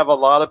does have a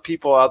lot of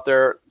people out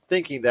there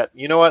thinking that,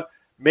 you know what,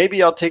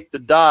 maybe I'll take the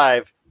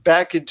dive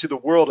back into the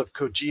world of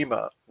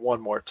Kojima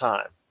one more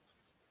time.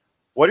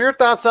 What are your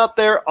thoughts out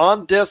there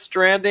on Death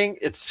Stranding?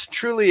 It's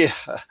truly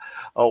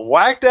a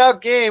whacked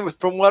out game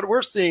from what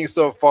we're seeing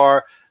so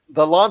far.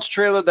 The launch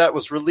trailer that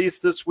was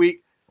released this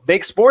week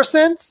makes more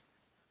sense,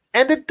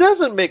 and it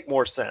doesn't make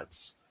more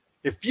sense.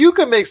 If you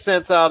can make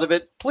sense out of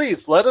it,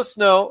 please let us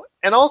know.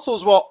 And also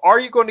as well, are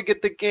you going to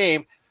get the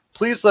game?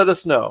 Please let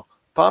us know.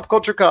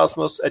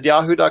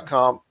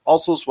 PopCultureCosmos@yahoo.com.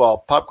 Also as well,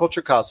 Pop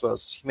Culture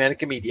Cosmos,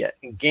 Humanica Media,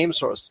 and Game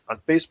Source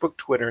on Facebook,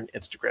 Twitter, and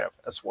Instagram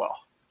as well.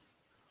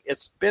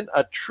 It's been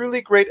a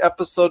truly great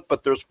episode,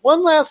 but there's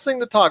one last thing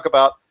to talk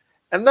about,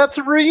 and that's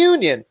a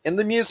reunion in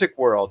the music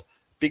world,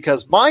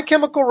 because My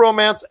Chemical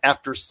Romance,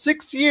 after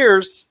 6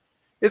 years,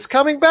 is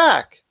coming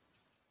back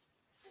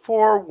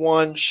for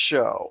one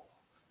show.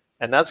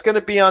 And that's going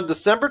to be on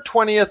December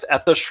 20th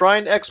at the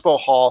Shrine Expo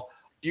Hall.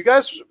 You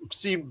guys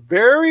seem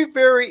very,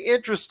 very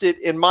interested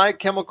in My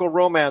Chemical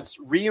Romance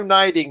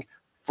reuniting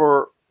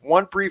for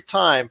one brief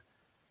time.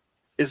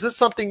 Is this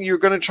something you're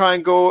going to try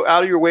and go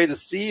out of your way to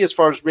see as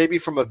far as maybe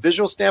from a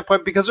visual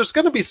standpoint? Because there's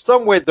going to be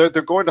some way they're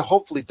going to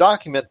hopefully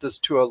document this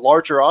to a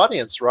larger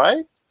audience,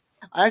 right?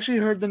 I actually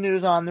heard the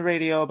news on the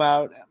radio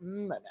about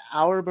an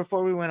hour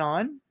before we went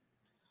on.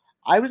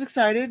 I was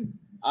excited.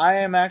 I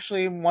am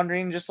actually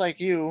wondering, just like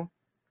you,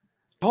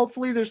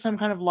 hopefully there's some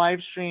kind of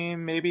live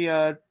stream, maybe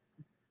a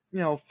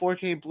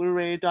 4K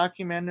Blu-ray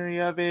documentary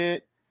of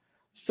it,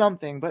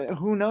 something. But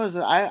who knows?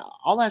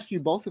 I'll ask you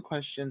both a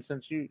question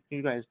since you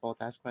guys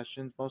both ask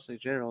questions, mostly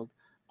Gerald.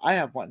 I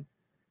have one.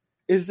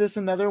 Is this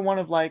another one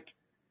of like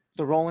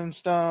the Rolling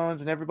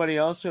Stones and everybody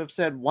else who have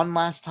said one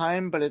last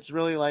time, but it's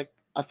really like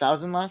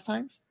 1,000 last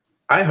times?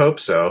 I hope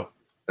so.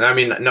 I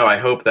mean, no, I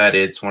hope that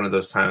it's one of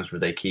those times where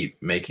they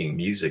keep making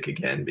music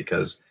again,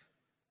 because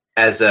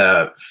as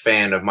a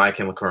fan of My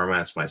Chemical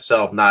Romance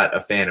myself, not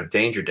a fan of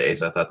Danger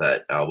Days, I thought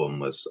that album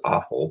was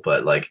awful,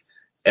 but like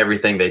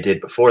everything they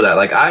did before that,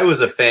 like I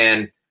was a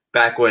fan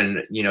back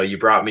when, You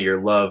Brought Me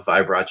Your Love,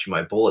 I Brought You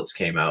My Bullets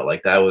came out.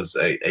 Like that was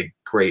a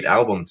great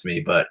album to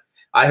me, but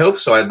I hope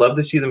so. I'd love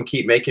to see them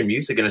keep making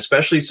music, and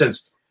especially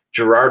since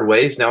Gerard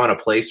Way's now in a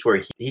place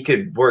where he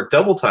could work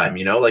double time,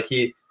 like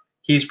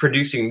he's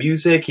producing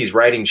music, he's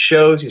writing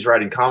shows, he's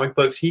writing comic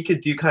books. He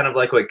could do kind of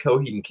like what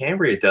Coheed and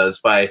Cambria does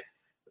by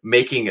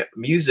making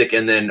music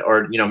and then,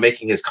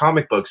 making his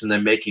comic books and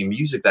then making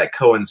music that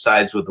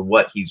coincides with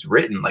what he's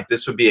written. Like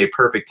this would be a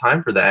perfect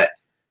time for that.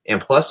 And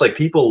plus, like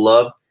people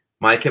love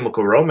My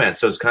Chemical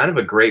Romance. So it's kind of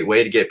a great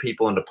way to get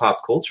people into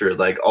pop culture.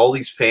 Like all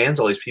these fans,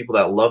 all these people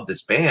that love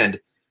this band,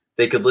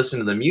 they could listen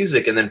to the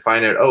music and then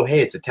find out, oh,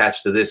 hey, it's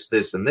attached to this,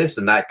 this, and this.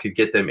 And that could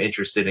get them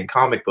interested in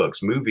comic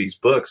books, movies,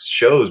 books,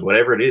 shows,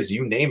 whatever it is,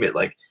 you name it.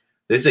 Like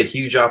this is a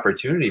huge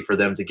opportunity for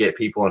them to get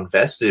people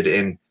invested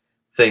in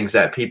things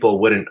that people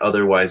wouldn't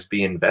otherwise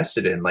be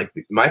invested in. Like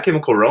My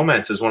Chemical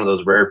Romance is one of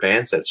those rare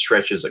bands that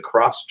stretches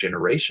across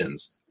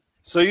generations.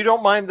 So you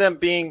don't mind them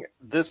being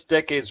this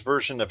decade's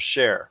version of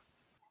Cher?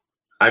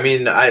 I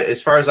mean,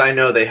 as far as I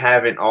know, they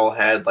haven't all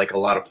had like a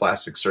lot of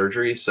plastic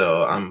surgery,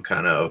 so I'm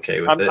kind of okay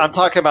with it. I'm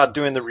talking about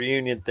doing the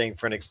reunion thing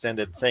for an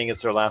extended, saying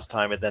it's their last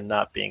time and then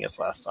not being its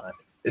last time.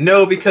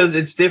 No, because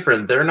it's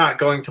different. They're not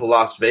going to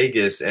Las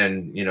Vegas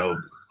and,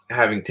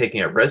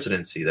 taking up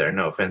residency there.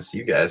 No offense to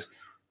you guys.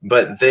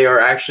 But they are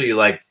actually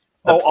like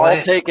all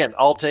taken.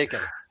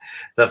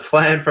 The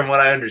plan, from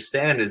what I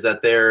understand, is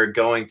that they're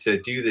going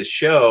to do this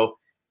show,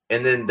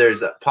 and then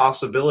there's a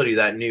possibility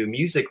that new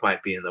music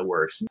might be in the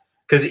works.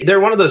 Because they're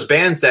one of those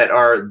bands that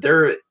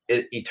they're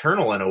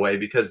eternal in a way.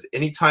 Because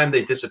anytime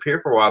they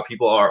disappear for a while,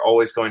 people are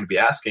always going to be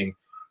asking,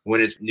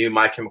 when is new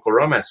My Chemical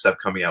Romance stuff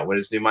coming out? When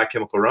is new My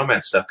Chemical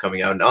Romance stuff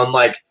coming out? And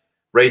unlike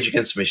Rage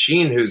Against the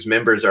Machine, whose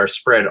members are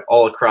spread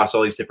all across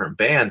all these different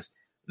bands,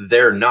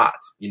 they're not,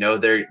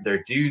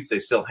 they're dudes. They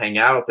still hang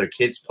out. Their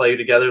kids play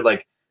together.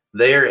 Like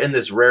they're in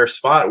this rare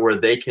spot where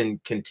they can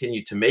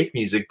continue to make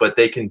music, but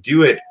they can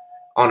do it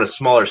on a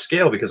smaller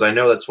scale, because I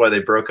know that's why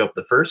they broke up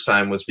the first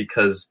time, was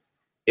because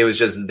it was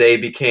just, they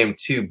became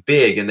too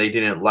big and they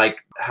didn't like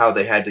how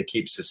they had to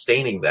keep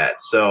sustaining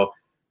that. So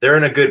they're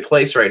in a good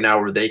place right now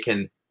where they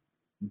can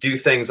do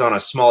things on a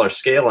smaller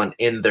scale and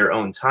in their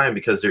own time,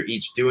 because they're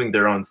each doing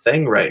their own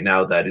thing right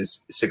now that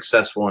is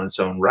successful in its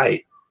own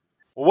right.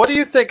 What do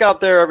you think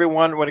out there,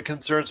 everyone, when it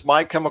concerns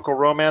My Chemical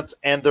Romance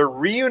and they're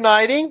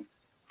reuniting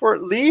for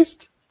at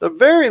least, the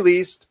very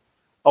least,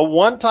 a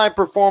one-time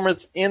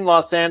performance in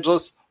Los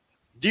Angeles?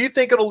 Do you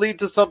think it'll lead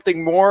to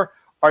something more?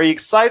 Are you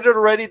excited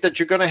already that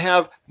you're going to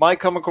have My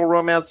Chemical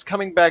Romance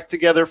coming back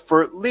together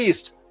for at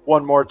least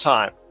one more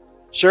time?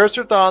 Share us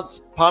your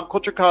thoughts,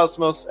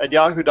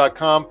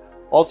 popculturecosmos@yahoo.com.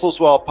 Also as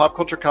well, Pop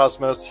Culture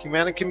Cosmos,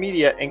 Humanica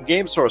Media, and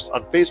Game Source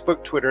on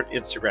Facebook, Twitter, and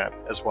Instagram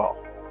as well.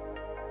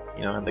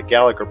 And the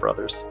Gallagher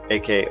brothers,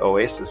 a.k.a.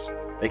 Oasis,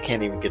 they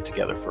can't even get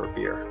together for a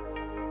beer.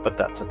 But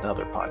that's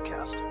another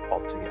podcast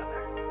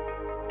altogether.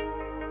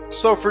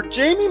 So for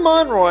Jamie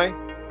Monroy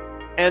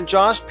and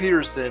Josh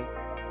Peterson,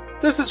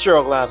 this is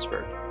Gerald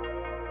Glassford.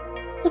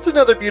 It's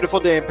another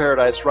beautiful day in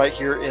paradise right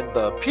here in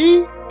the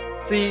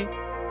PCC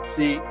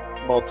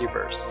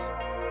Multiverse.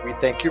 We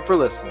thank you for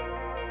listening.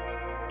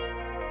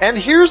 And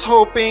here's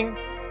hoping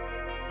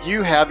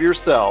you have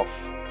yourself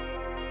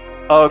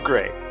a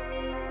great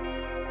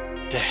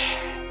day.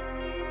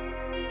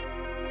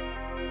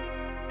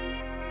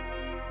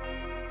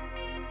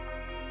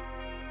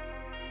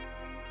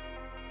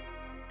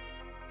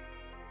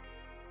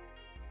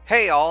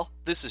 Hey all,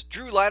 this is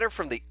Drew Leiter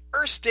from the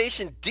Earth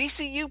Station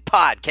DCU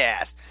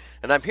podcast,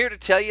 and I'm here to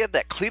tell you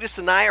that Cletus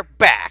and I are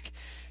back.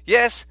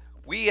 Yes,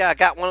 we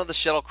got one of the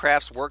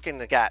shuttlecrafts working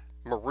that got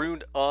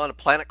marooned on a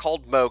planet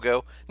called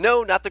Mogo.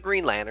 No, not the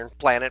Green Lantern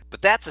planet,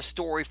 but that's a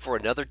story for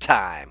another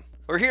time.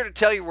 We're here to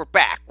tell you we're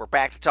back. We're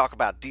back to talk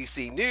about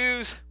DC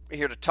news, we're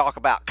here to talk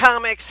about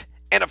comics,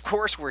 and of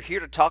course we're here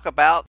to talk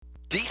about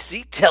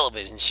DC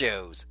television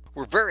shows.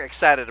 We're very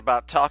excited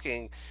about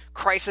talking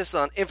Crisis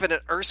on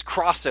Infinite Earths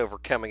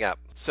crossover coming up.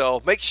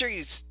 So make sure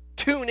you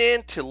tune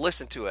in to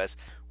listen to us.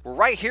 We're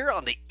right here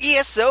on the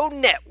ESO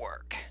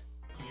Network.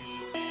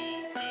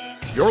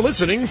 You're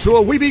listening to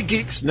a Weeby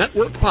Geeks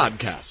Network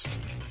podcast.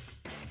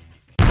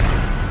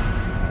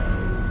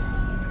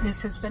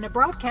 This has been a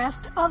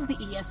broadcast of the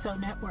ESO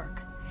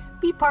Network.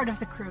 Be part of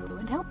the crew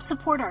and help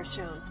support our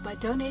shows by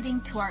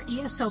donating to our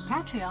ESO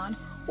Patreon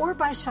or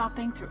by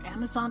shopping through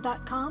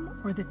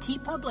Amazon.com or the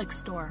TeePublic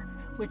store,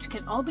 which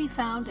can all be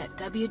found at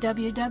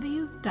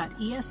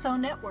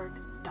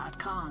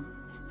www.esonetwork.com.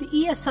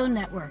 The ESO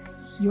Network,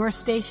 your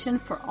station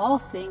for all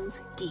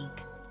things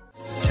geek.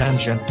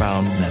 Tangent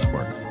Bound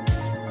Network.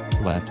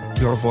 Let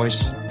your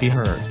voice be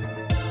heard.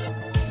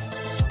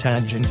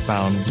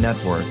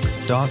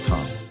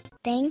 TangentBoundNetwork.com.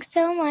 Thanks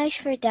so much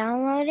for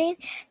downloading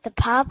the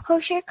Pop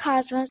Culture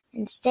Cosmos,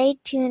 and stay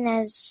tuned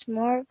as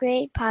more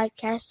great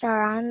podcasts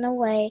are on the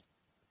way.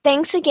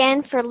 Thanks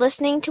again for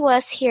listening to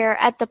us here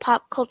at the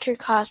Pop Culture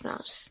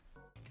Cosmos.